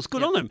the rules.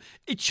 Good on them.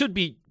 It should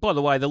be, by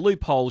the way, the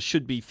loophole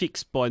should be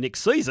fixed by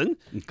next season,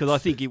 because I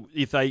think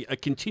if they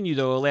continue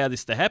to allow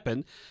this to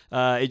happen,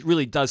 it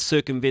really does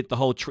circumvent the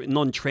whole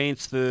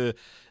non-transfer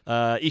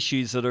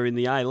issues that are in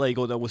the A-League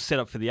or that were set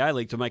up for the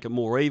A-League to make it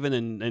more even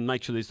and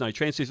make sure there's no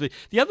transfers.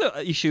 The other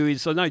issue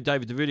is, I know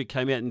David Davuda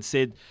came out and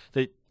said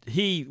that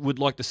he would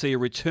like to see a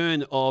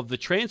return of the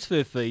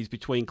transfer fees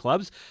between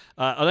clubs.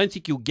 I don't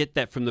think you'll get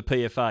that from the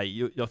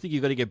PFA. I think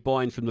you've got to get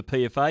buy-in from the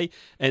PFA,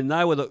 and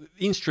they were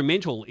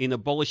instrumental in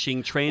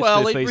abolishing transfer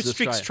fees. Well, it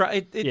restricts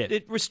trade.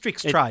 It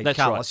restricts trade, that's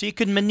Carlos. right. So you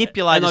can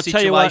manipulate a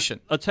situation.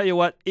 I'll tell you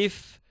what,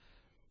 if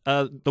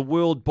the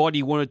world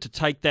body wanted to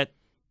take that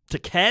to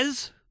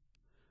CAS,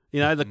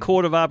 the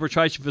Court of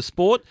Arbitration for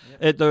Sport,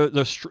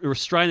 the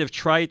restraint of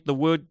trade, the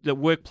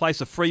workplace,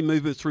 the free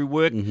movement through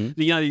work,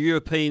 the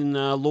European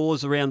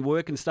laws around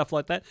work and stuff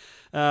like that.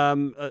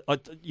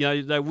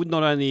 They would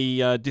not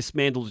only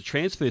dismantle the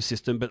transfer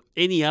system, but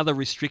any other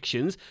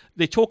restrictions.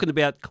 They're talking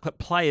about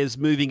players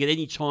moving at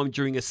any time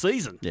during a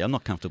season. Yeah, I'm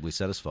not comfortably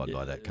satisfied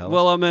by that, Carlos.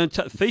 Well, I mean,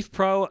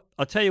 FIFPro,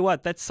 I'll tell you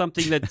what, that's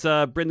something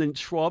that Brendan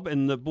Schwab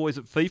and the boys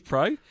at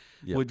FIFPro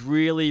would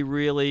really,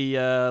 really,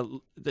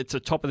 it's a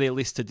top of their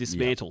list to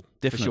dismantle.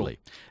 Yeah, definitely.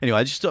 For sure.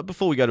 Anyway, just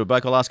before we go to a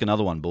break, I'll ask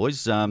another one,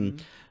 boys.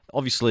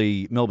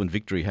 Obviously, Melbourne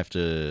Victory have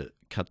to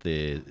cut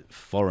their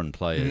foreign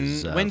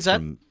players. When's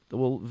that?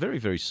 Well, very,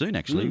 very soon,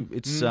 actually.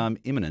 It's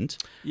imminent.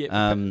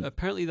 Yeah,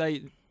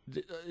 apparently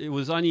it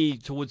was only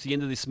towards the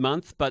end of this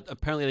month, but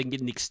apparently they can get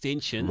an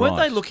extension. Weren't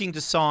they looking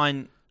to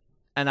sign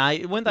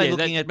weren't they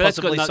looking at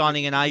possibly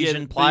signing an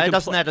Asian player?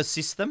 Doesn't that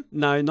assist them?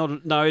 No,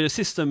 it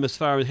assists them as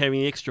far as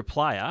having an extra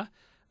player.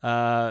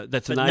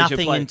 That's but an nothing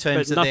Asian player, in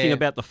terms but of nothing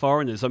about the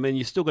foreigners. I mean,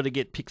 you still got to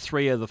get pick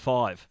 3 of the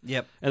 5.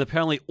 Yep. And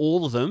apparently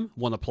all of them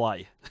want to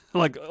play.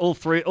 Like all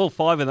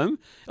 5 of them.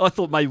 I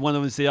thought maybe one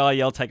of them said,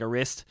 I'll take a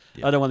rest.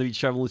 Yep. I don't want to be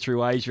travelling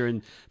through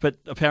Asia. But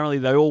apparently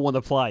they all want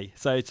to play.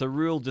 So it's a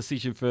real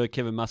decision for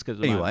Kevin Muscat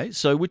at the moment.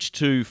 So which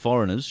 2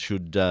 foreigners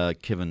should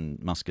Kevin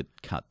Muscat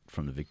cut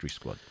from the Victory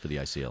squad for the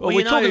ACL? Well,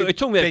 we're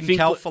talking about Ben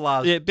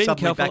Kalfalar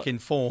suddenly back in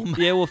form.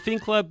 Yeah, well,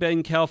 Finkler,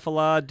 Ben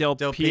Kalfalar, Del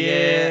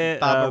Pierre,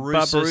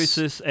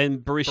 Barbarousis, and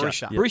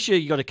Berisha.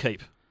 Berisha you got to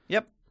keep.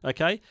 Yep.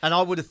 Okay? And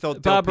I would have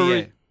thought Del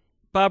Pierre.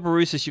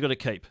 Barbarousis you got to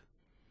keep.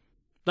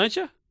 Don't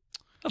you?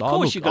 Of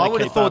course you got to keep. I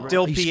would have thought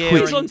Del Pierre.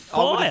 He's on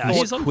fire.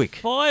 He's on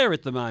fire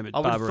at the moment,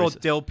 I would have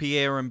thought Del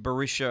Pierre and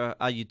Berisha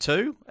are you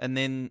 2, and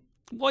then...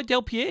 Why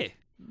Del Pierre?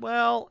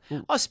 Well,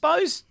 I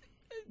suppose...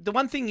 The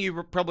one thing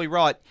you're probably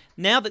right,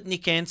 now that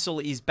Nick Ansell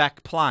is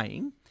back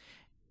playing,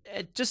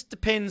 it just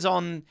depends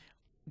on,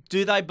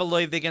 do they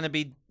believe they're going to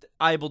be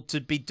able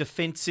to be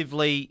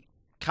defensively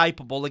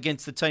capable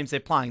against the teams they're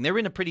playing? They're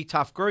in a pretty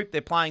tough group.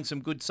 They're playing some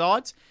good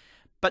sides.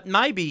 But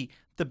maybe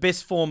the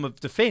best form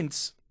of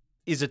defence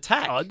is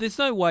attack. There's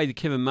no way that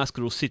Kevin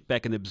Muscat will sit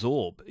back and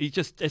absorb.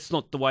 It's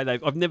not the way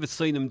I've never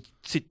seen them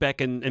sit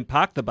back and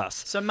park the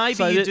bus. So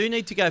maybe you do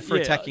need to go for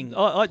attacking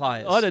players.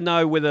 I don't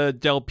know whether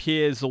Del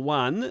Pierre's the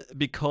one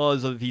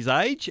because of his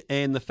age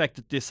and the fact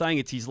that they're saying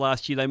it's his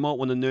last year. They might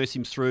want to nurse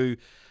him through,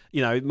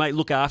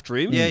 look after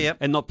him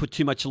and not put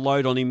too much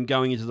load on him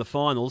going into the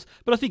finals.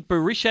 But I think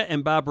Berisha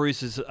and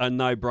Barbarousis are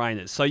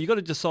no-brainers. So you've got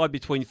to decide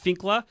between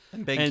Finkler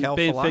and Ben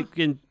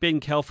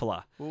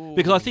Kalfalar.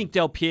 Because I think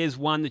Del Pierre's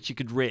one that you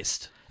could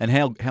rest. And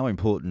how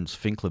important's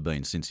Finkler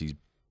been since he's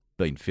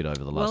been fit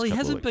over the last couple of weeks? Well, he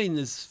hasn't been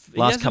as...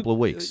 Last couple of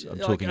weeks, I'm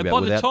talking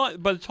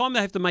about. By the time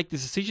they have to make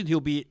this decision, he'll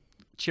be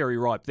cherry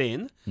ripe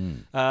then.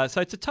 So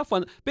it's a tough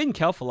one. Ben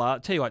Kalfalar, I'll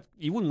tell you what,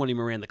 you wouldn't want him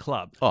around the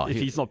club if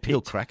he's not picked. He'll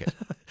crack it.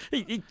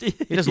 He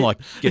doesn't like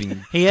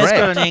getting He has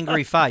got an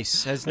angry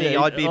face, hasn't he?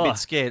 I'd be a bit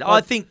scared.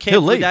 I think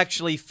Kev would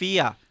actually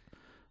fear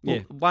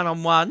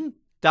one-on-one,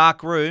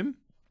 dark room.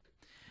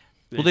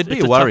 Well, there'd be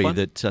a worry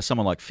that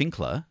someone like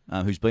Finkler,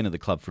 who's been at the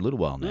club for a little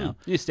while now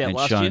and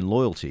shown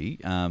loyalty,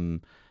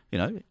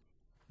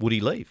 would he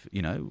leave?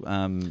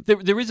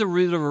 There is a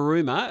bit of a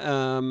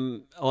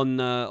rumour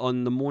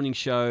on the morning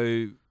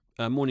show,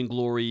 Morning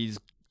Glory's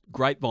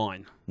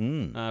Grapevine.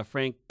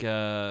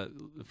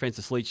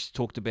 Francis Leach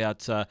talked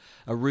about a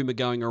rumour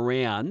going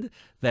around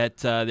that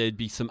there'd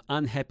be some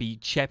unhappy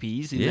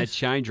chappies in that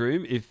change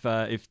room if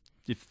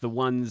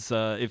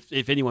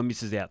anyone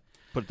misses out.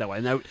 Put it that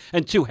way.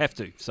 And 2 have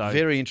to. So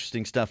very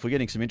interesting stuff. We're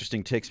getting some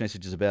interesting text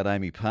messages about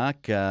Amy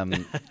Park.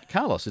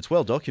 Carlos, it's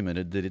well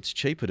documented that it's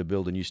cheaper to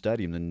build a new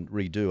stadium than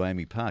redo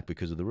Amy Park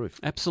because of the roof.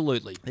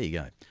 Absolutely. There you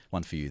go.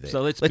 One for you there.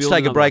 So let's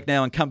take a break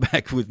now and come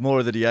back with more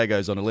of the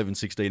Diegos on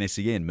 11:16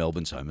 SEN,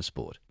 Melbourne's home of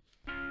sport.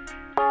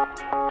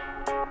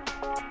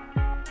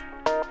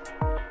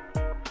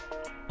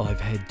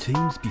 I've had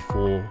teams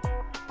before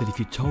that if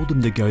you told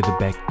them to go the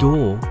back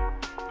door,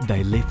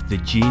 they left the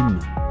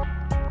gym.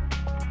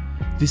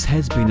 This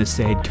has been a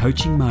sad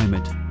coaching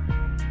moment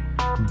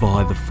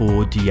by the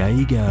 4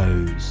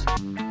 Diegos.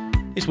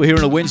 Yes, we're here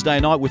on a Wednesday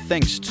night with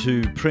thanks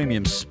to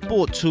Premium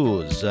Sport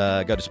Tours.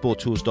 Go to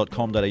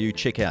sporttours.com.au,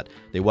 check out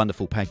their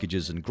wonderful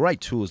packages and great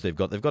tours they've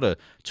got. They've got a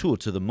tour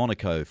to the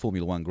Monaco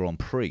Formula One Grand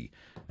Prix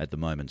at the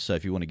moment. So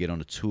if you want to get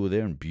on a tour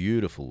there and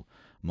beautiful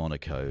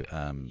Monaco.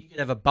 You could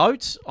have a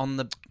boat on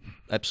the...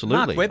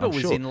 Absolutely. Mark Webber I'm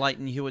was sure. in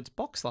Leighton Hewitt's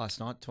box last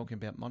night talking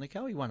about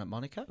Monaco. He won at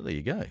Monaco. There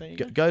you go. There you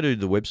Go to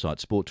the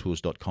website,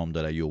 sporttours.com.au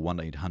or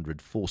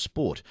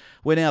 1-800-4SPORT.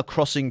 We're now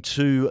crossing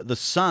to The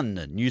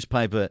Sun,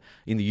 newspaper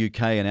in the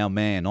UK, and our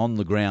man on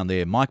the ground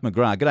there, Mike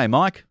McGrath. G'day,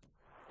 Mike.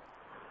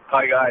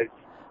 Hi, guys.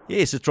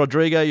 Yes, it's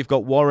Rodrigo. You've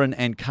got Warren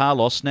and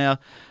Carlos. Now,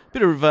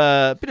 bit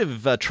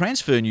of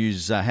transfer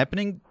news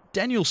happening.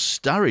 Daniel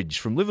Sturridge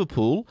from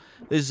Liverpool.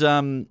 There's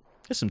some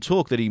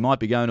talk that he might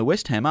be going to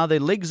West Ham. Are there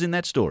legs in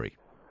that story?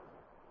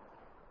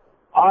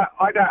 I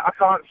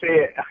can't see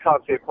it. I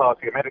can't see it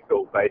passing a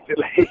medical.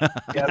 Basically, he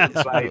hasn't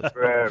played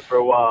for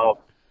a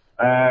while.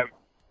 I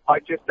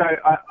just don't.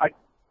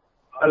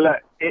 Look,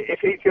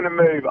 if he's going to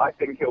move, I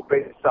think it'll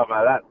be this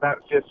summer.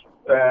 That's just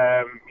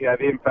the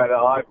info that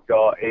I've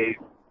got is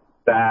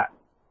that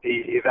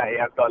he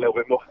has got a little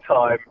bit more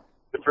time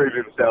to prove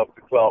himself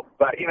to Klopp.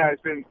 But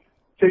it's been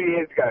 2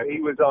 years ago.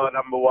 He was our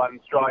number one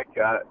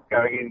striker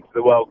going into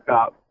the World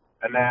Cup,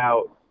 and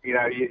now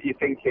you're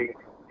thinking,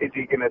 is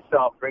he going to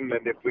start for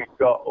England if we've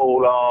got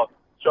all our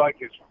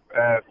strikers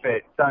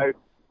fit? So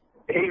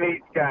he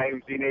needs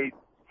games, he needs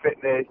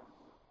fitness.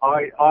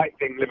 I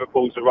think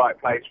Liverpool's the right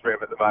place for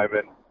him at the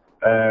moment.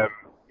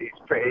 He's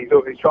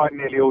tried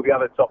nearly all the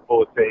other top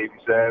four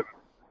teams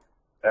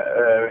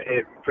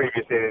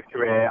previously in his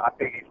career. I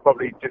think he's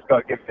probably just got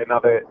to give it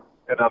another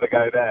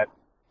go there.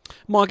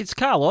 Mike, it's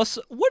Carlos.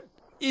 What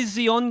is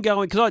the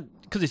ongoing...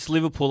 Because it's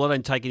Liverpool, I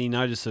don't take any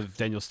notice of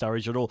Daniel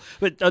Sturridge at all.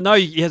 But I know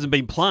he hasn't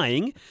been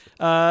playing.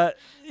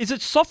 Is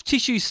it soft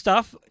tissue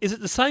stuff? Is it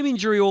the same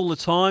injury all the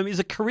time? Is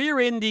it a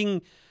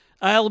career-ending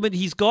ailment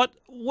he's got?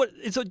 What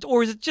is it,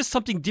 or is it just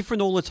something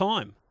different all the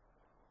time?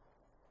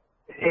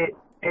 It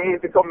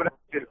is a combination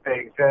of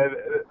things.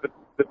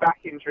 The back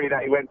injury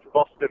that he went to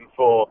Boston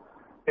for,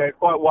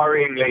 quite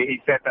worryingly,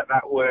 he said that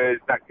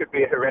could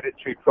be a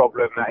hereditary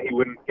problem that he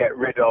wouldn't get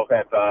rid of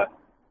ever.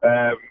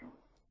 But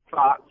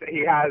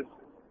he has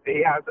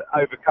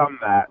overcome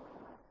that.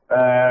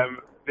 Then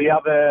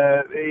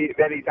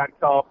he's had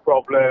calf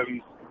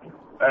problems.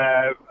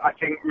 I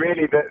think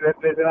really that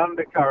there's an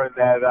undercurrent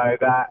there, though,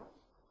 that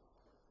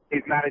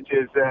his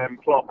managers,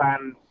 Klopp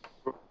and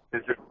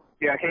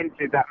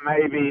hinted that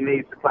maybe he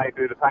needs to play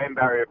through the pain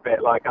barrier a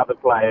bit, like other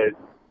players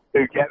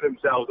who get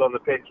themselves on the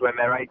pitch when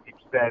they're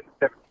 80%,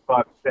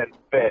 75%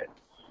 fit.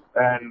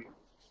 And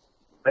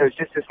there's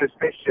just a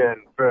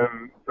suspicion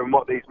from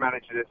what these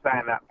managers are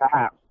saying that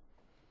perhaps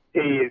he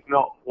is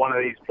not one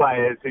of these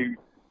players who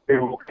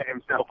will get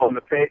himself on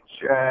the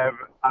pitch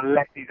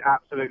unless he's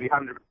absolutely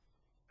 100%.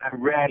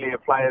 And rarely are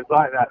players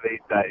like that these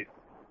days.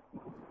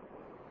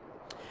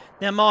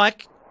 Now,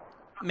 Mike,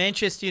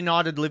 Manchester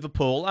United,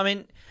 Liverpool. I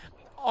mean,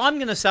 I'm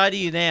going to say to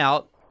you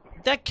now,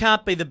 that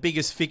can't be the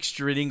biggest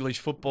fixture in English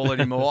football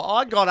anymore.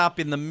 I got up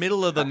in the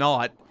middle of the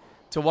night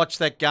to watch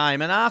that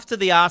game. And after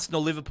the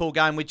Arsenal-Liverpool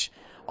game, which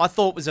I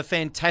thought was a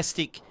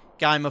fantastic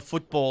game of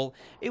football,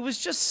 it was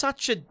just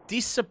such a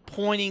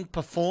disappointing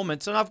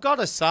performance. And I've got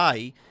to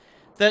say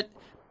that,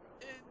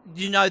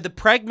 the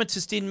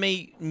pragmatist in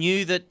me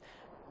knew that,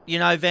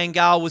 Van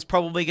Gaal was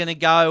probably going to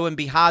go and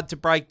be hard to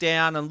break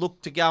down and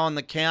look to go on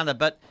the counter.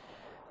 But,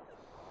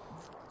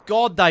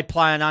 God, they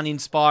play an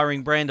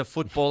uninspiring brand of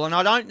football. And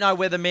I don't know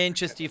whether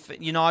Manchester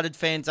United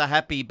fans are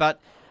happy, but,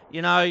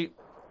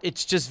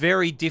 it's just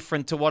very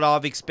different to what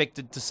I've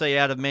expected to see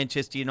out of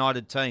Manchester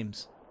United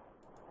teams.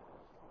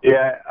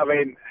 Yeah, I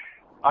mean,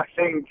 I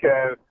think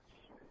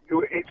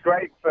it's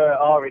great for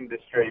our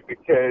industry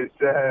because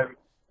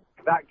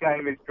that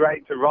game is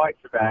great to write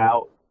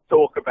about,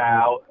 talk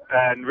about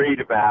and read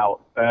about,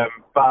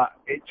 but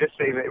it just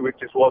seemed that it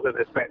just wasn't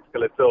a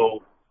spectacle at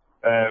all.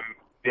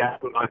 The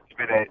actual 90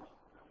 minutes,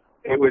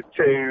 it was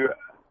two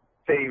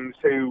teams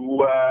who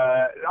were,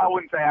 I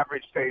wouldn't say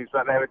average teams,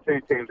 but they were two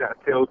teams that are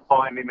still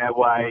finding their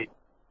way,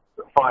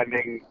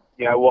 finding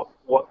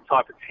what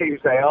type of teams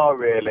they are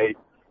really,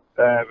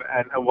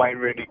 and Wayne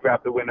Rooney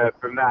grabbed the winner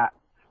from that.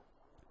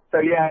 So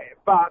yeah,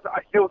 but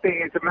I still think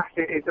it's a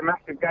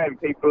massive game.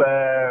 People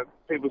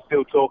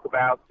still talk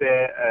about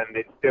it, and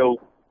it's still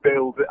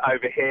billed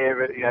over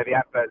here. The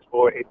adverts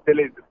for it. It still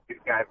is a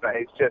big game, but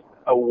it's just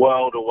a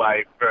world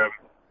away from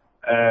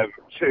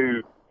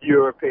two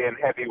European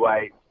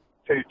heavyweights,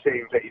 two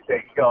teams that you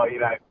think,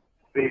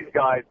 these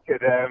guys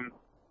could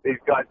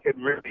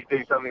really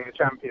do something in the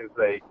Champions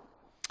League.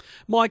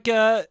 Mike,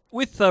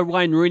 with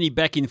Wayne Rooney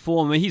back in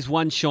form, he's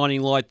one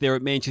shining light there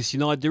at Manchester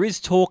United. There is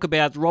talk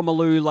about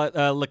Romelu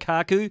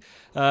Lukaku.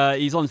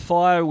 He's on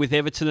fire with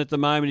Everton at the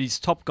moment. He's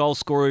top goal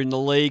scorer in the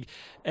league.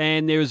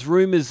 And there is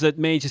rumours that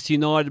Manchester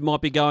United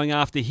might be going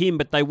after him,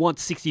 but they want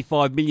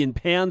 £65 million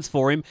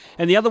for him.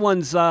 And the other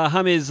one's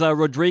James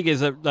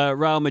Rodriguez at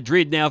Real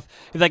Madrid. Now, if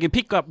they can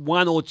pick up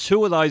one or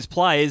two of those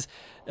players,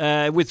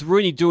 with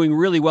Rooney doing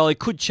really well, it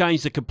could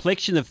change the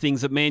complexion of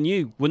things at Man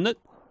U, wouldn't it?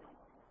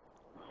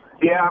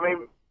 Yeah, I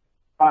mean,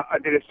 I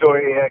did a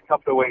story a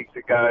couple of weeks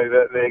ago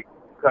that the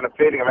kind of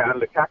feeling around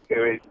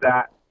Lukaku is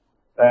that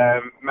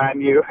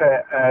Man U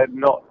are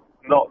not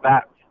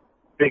that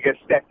bigger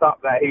step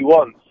up that he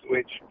wants,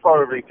 which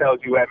probably tells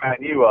you where Man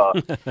U are.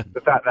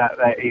 The fact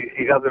that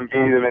he doesn't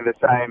view them in the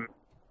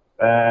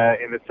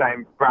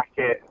same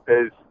bracket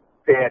as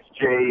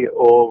PSG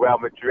or Real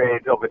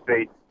Madrid.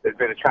 Obviously, there's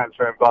been a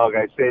transfer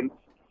embargo since.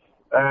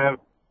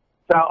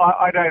 So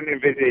I don't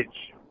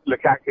envisage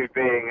Lukaku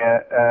being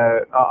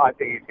I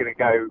think he's going to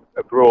go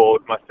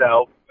abroad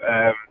myself.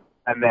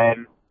 And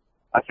then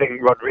I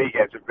think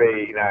Rodriguez would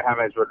be,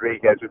 James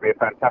Rodriguez would be a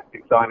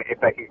fantastic signing if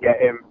they can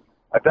get him.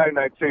 I don't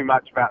know too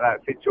much about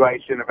that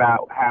situation,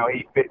 about how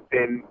he fits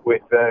in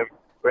with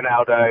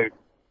Ronaldo,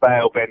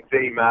 Bale,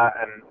 Benzema,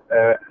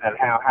 and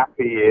how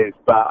happy he is.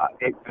 But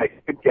if they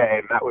could get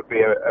him, that would be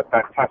a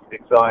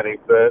fantastic signing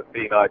for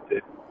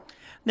United.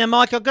 Now,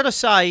 Mike, I've got to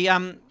say,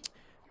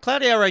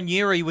 Claudio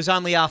Ranieri was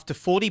only after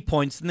 40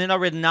 points, and then I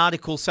read an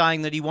article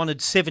saying that he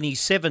wanted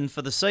 77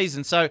 for the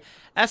season. So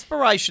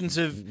aspirations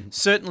have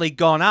certainly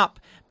gone up.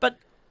 But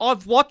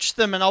I've watched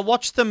them, and I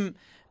watched them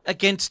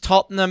against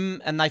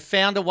Tottenham, and they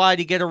found a way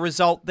to get a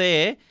result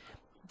there.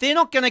 They're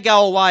not going to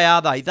go away,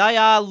 are they? They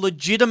are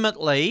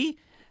legitimately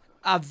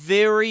a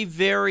very,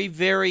 very,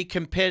 very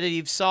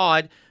competitive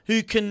side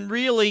who can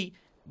really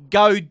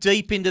go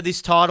deep into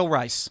this title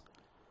race.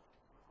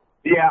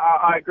 Yeah,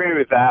 I agree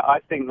with that. I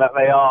think that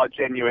they are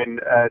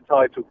genuine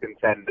title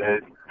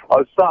contenders.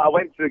 I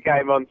went to the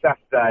game on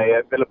Saturday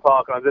at Villa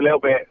Park, and I was a little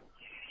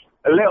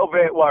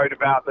bit worried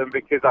about them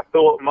because I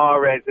thought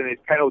Mahrez and his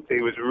penalty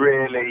was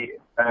really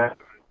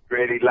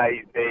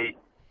lazy,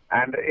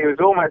 and it was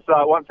almost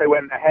like once they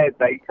went ahead,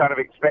 they kind of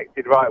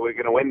expected, right, we're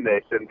going to win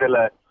this, and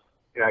Villa,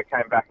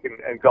 came back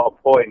and got a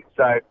point.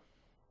 So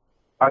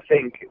I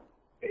think,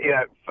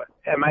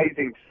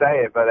 amazing to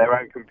say it, but their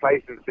own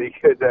complacency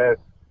could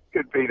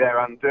be their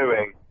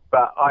undoing.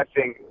 But I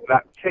think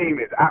that team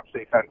is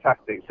absolutely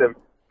fantastic. Some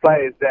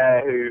players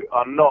there who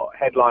are not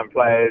headline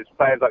players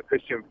like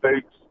Christian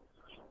Fuchs,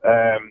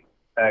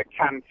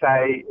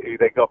 Kante, who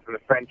they got from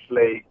the French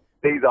league.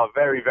 These are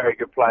very, very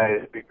good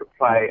players who could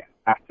play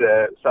at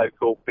a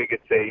so-called bigger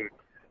team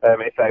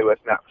if they were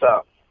snapped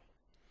up.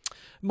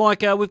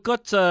 Mike, we've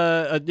got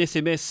an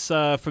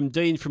SMS from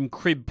Dean from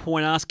Crib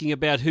Point asking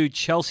about who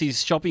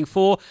Chelsea's shopping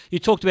for. You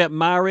talked about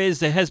Mahrez.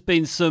 There has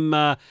been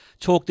some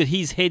talk that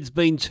his head's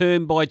been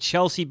turned by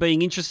Chelsea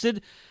being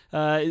interested.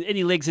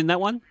 Any legs in that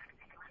one?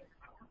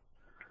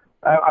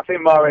 I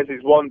think Mahrez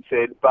is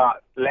wanted,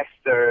 but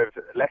Leicester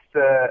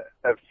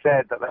have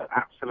said that they're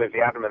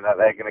absolutely adamant that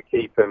they're going to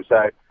keep him.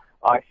 So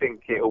I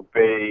think it will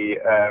be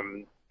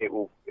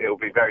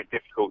very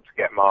difficult to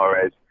get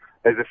Mahrez.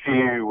 There's a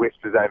few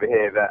whispers over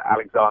here that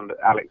Alex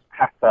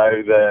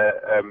Pato,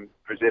 the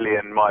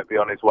Brazilian, might be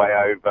on his way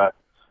over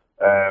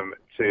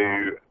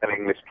to an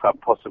English club,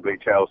 possibly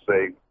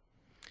Chelsea.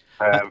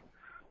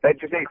 They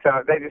just need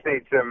some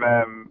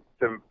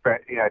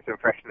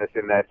freshness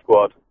in their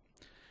squad.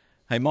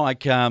 Hey,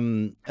 Mike,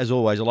 as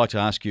always, I'd like to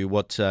ask you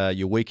what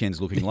your weekend's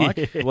looking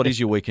like. What is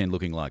your weekend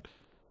looking like?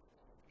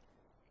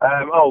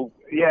 It was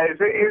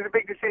a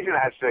big decision,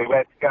 actually,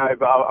 where to go,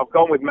 but I've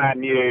gone with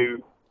Man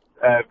U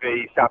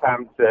v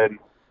Southampton.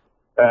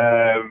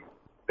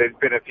 There's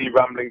been a few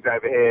rumblings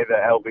over here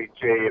that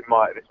LBG,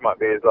 this might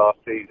be his last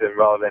season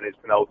rather than his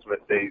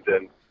penultimate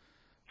season.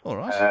 All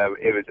right.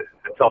 It was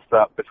a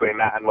toss-up between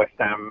that and West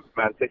Ham,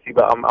 Man City,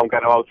 but I'm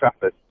going to Old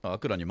Trafford. Oh,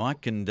 good on you,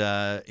 Mike, and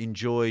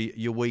enjoy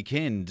your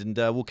weekend, and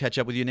we'll catch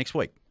up with you next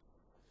week.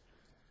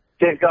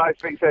 Cheers, guys.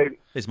 Speak soon.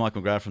 There's Mike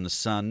McGrath from The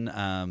Sun.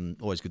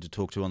 Always good to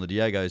talk to on the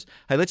Diegos.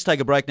 Hey, let's take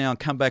a break now and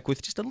come back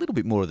with just a little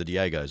bit more of the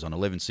Diegos on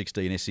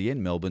 1116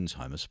 SEN, Melbourne's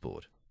home of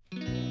sport.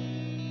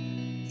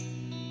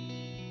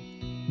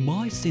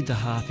 My centre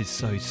half is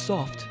so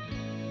soft,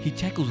 he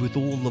tackles with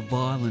all the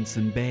violence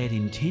and bad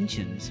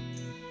intentions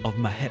of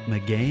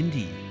Mahatma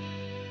Gandhi.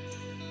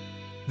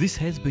 This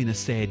has been a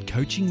sad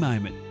coaching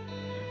moment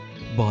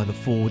by the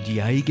four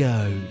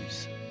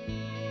Diegos.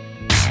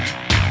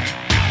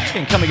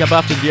 And coming up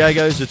after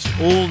Diego's, it's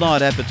All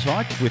Night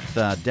Appetite with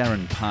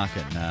Darren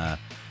Parkin.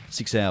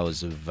 6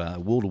 hours of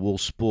wall-to-wall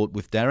sport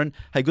with Darren.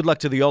 Hey, good luck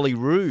to the Ollie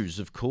Roos,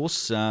 of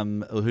course,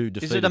 who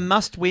defeated... Is it a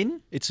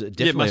must-win? It's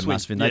definitely a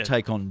must-win. They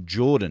take on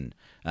Jordan.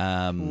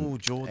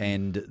 Jordan.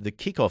 And the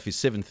kickoff is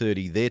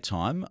 7:30 their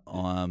time.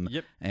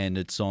 And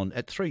it's on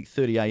at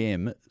 3:30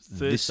 a.m.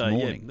 this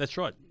morning. Yeah, that's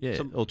right. Yeah,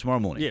 or tomorrow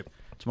morning. Yeah.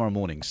 Tomorrow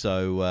morning.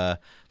 So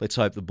let's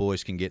hope the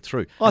boys can get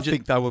through. I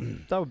think they were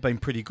being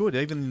pretty good.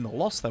 Even in the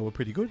loss, they were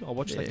pretty good. I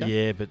watched that game.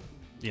 Yeah, but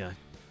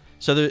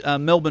So the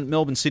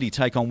Melbourne City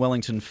take on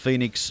Wellington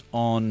Phoenix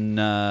on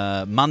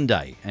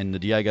Monday, and the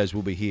Diegos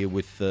will be here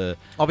with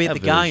I'll be at the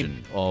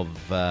game of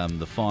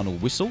the final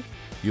whistle.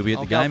 You'll be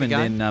at the game, and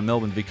then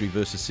Melbourne victory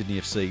versus Sydney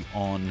FC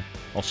on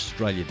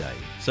Australia Day.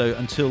 So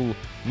until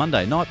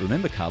Monday night,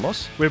 remember,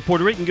 Carlos, where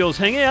Puerto Rican girls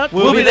hang out,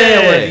 we'll be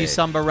there. Wherever you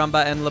Samba,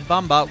 Rumba and La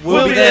Bamba,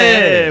 we'll be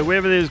there.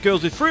 Wherever there's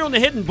girls with fruit on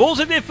their head and balls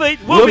at their feet,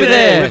 we'll be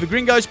there. Wherever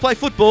gringos play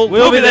football,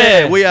 we'll be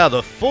there. We are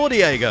the Four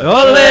Diegos.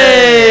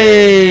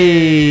 Olé!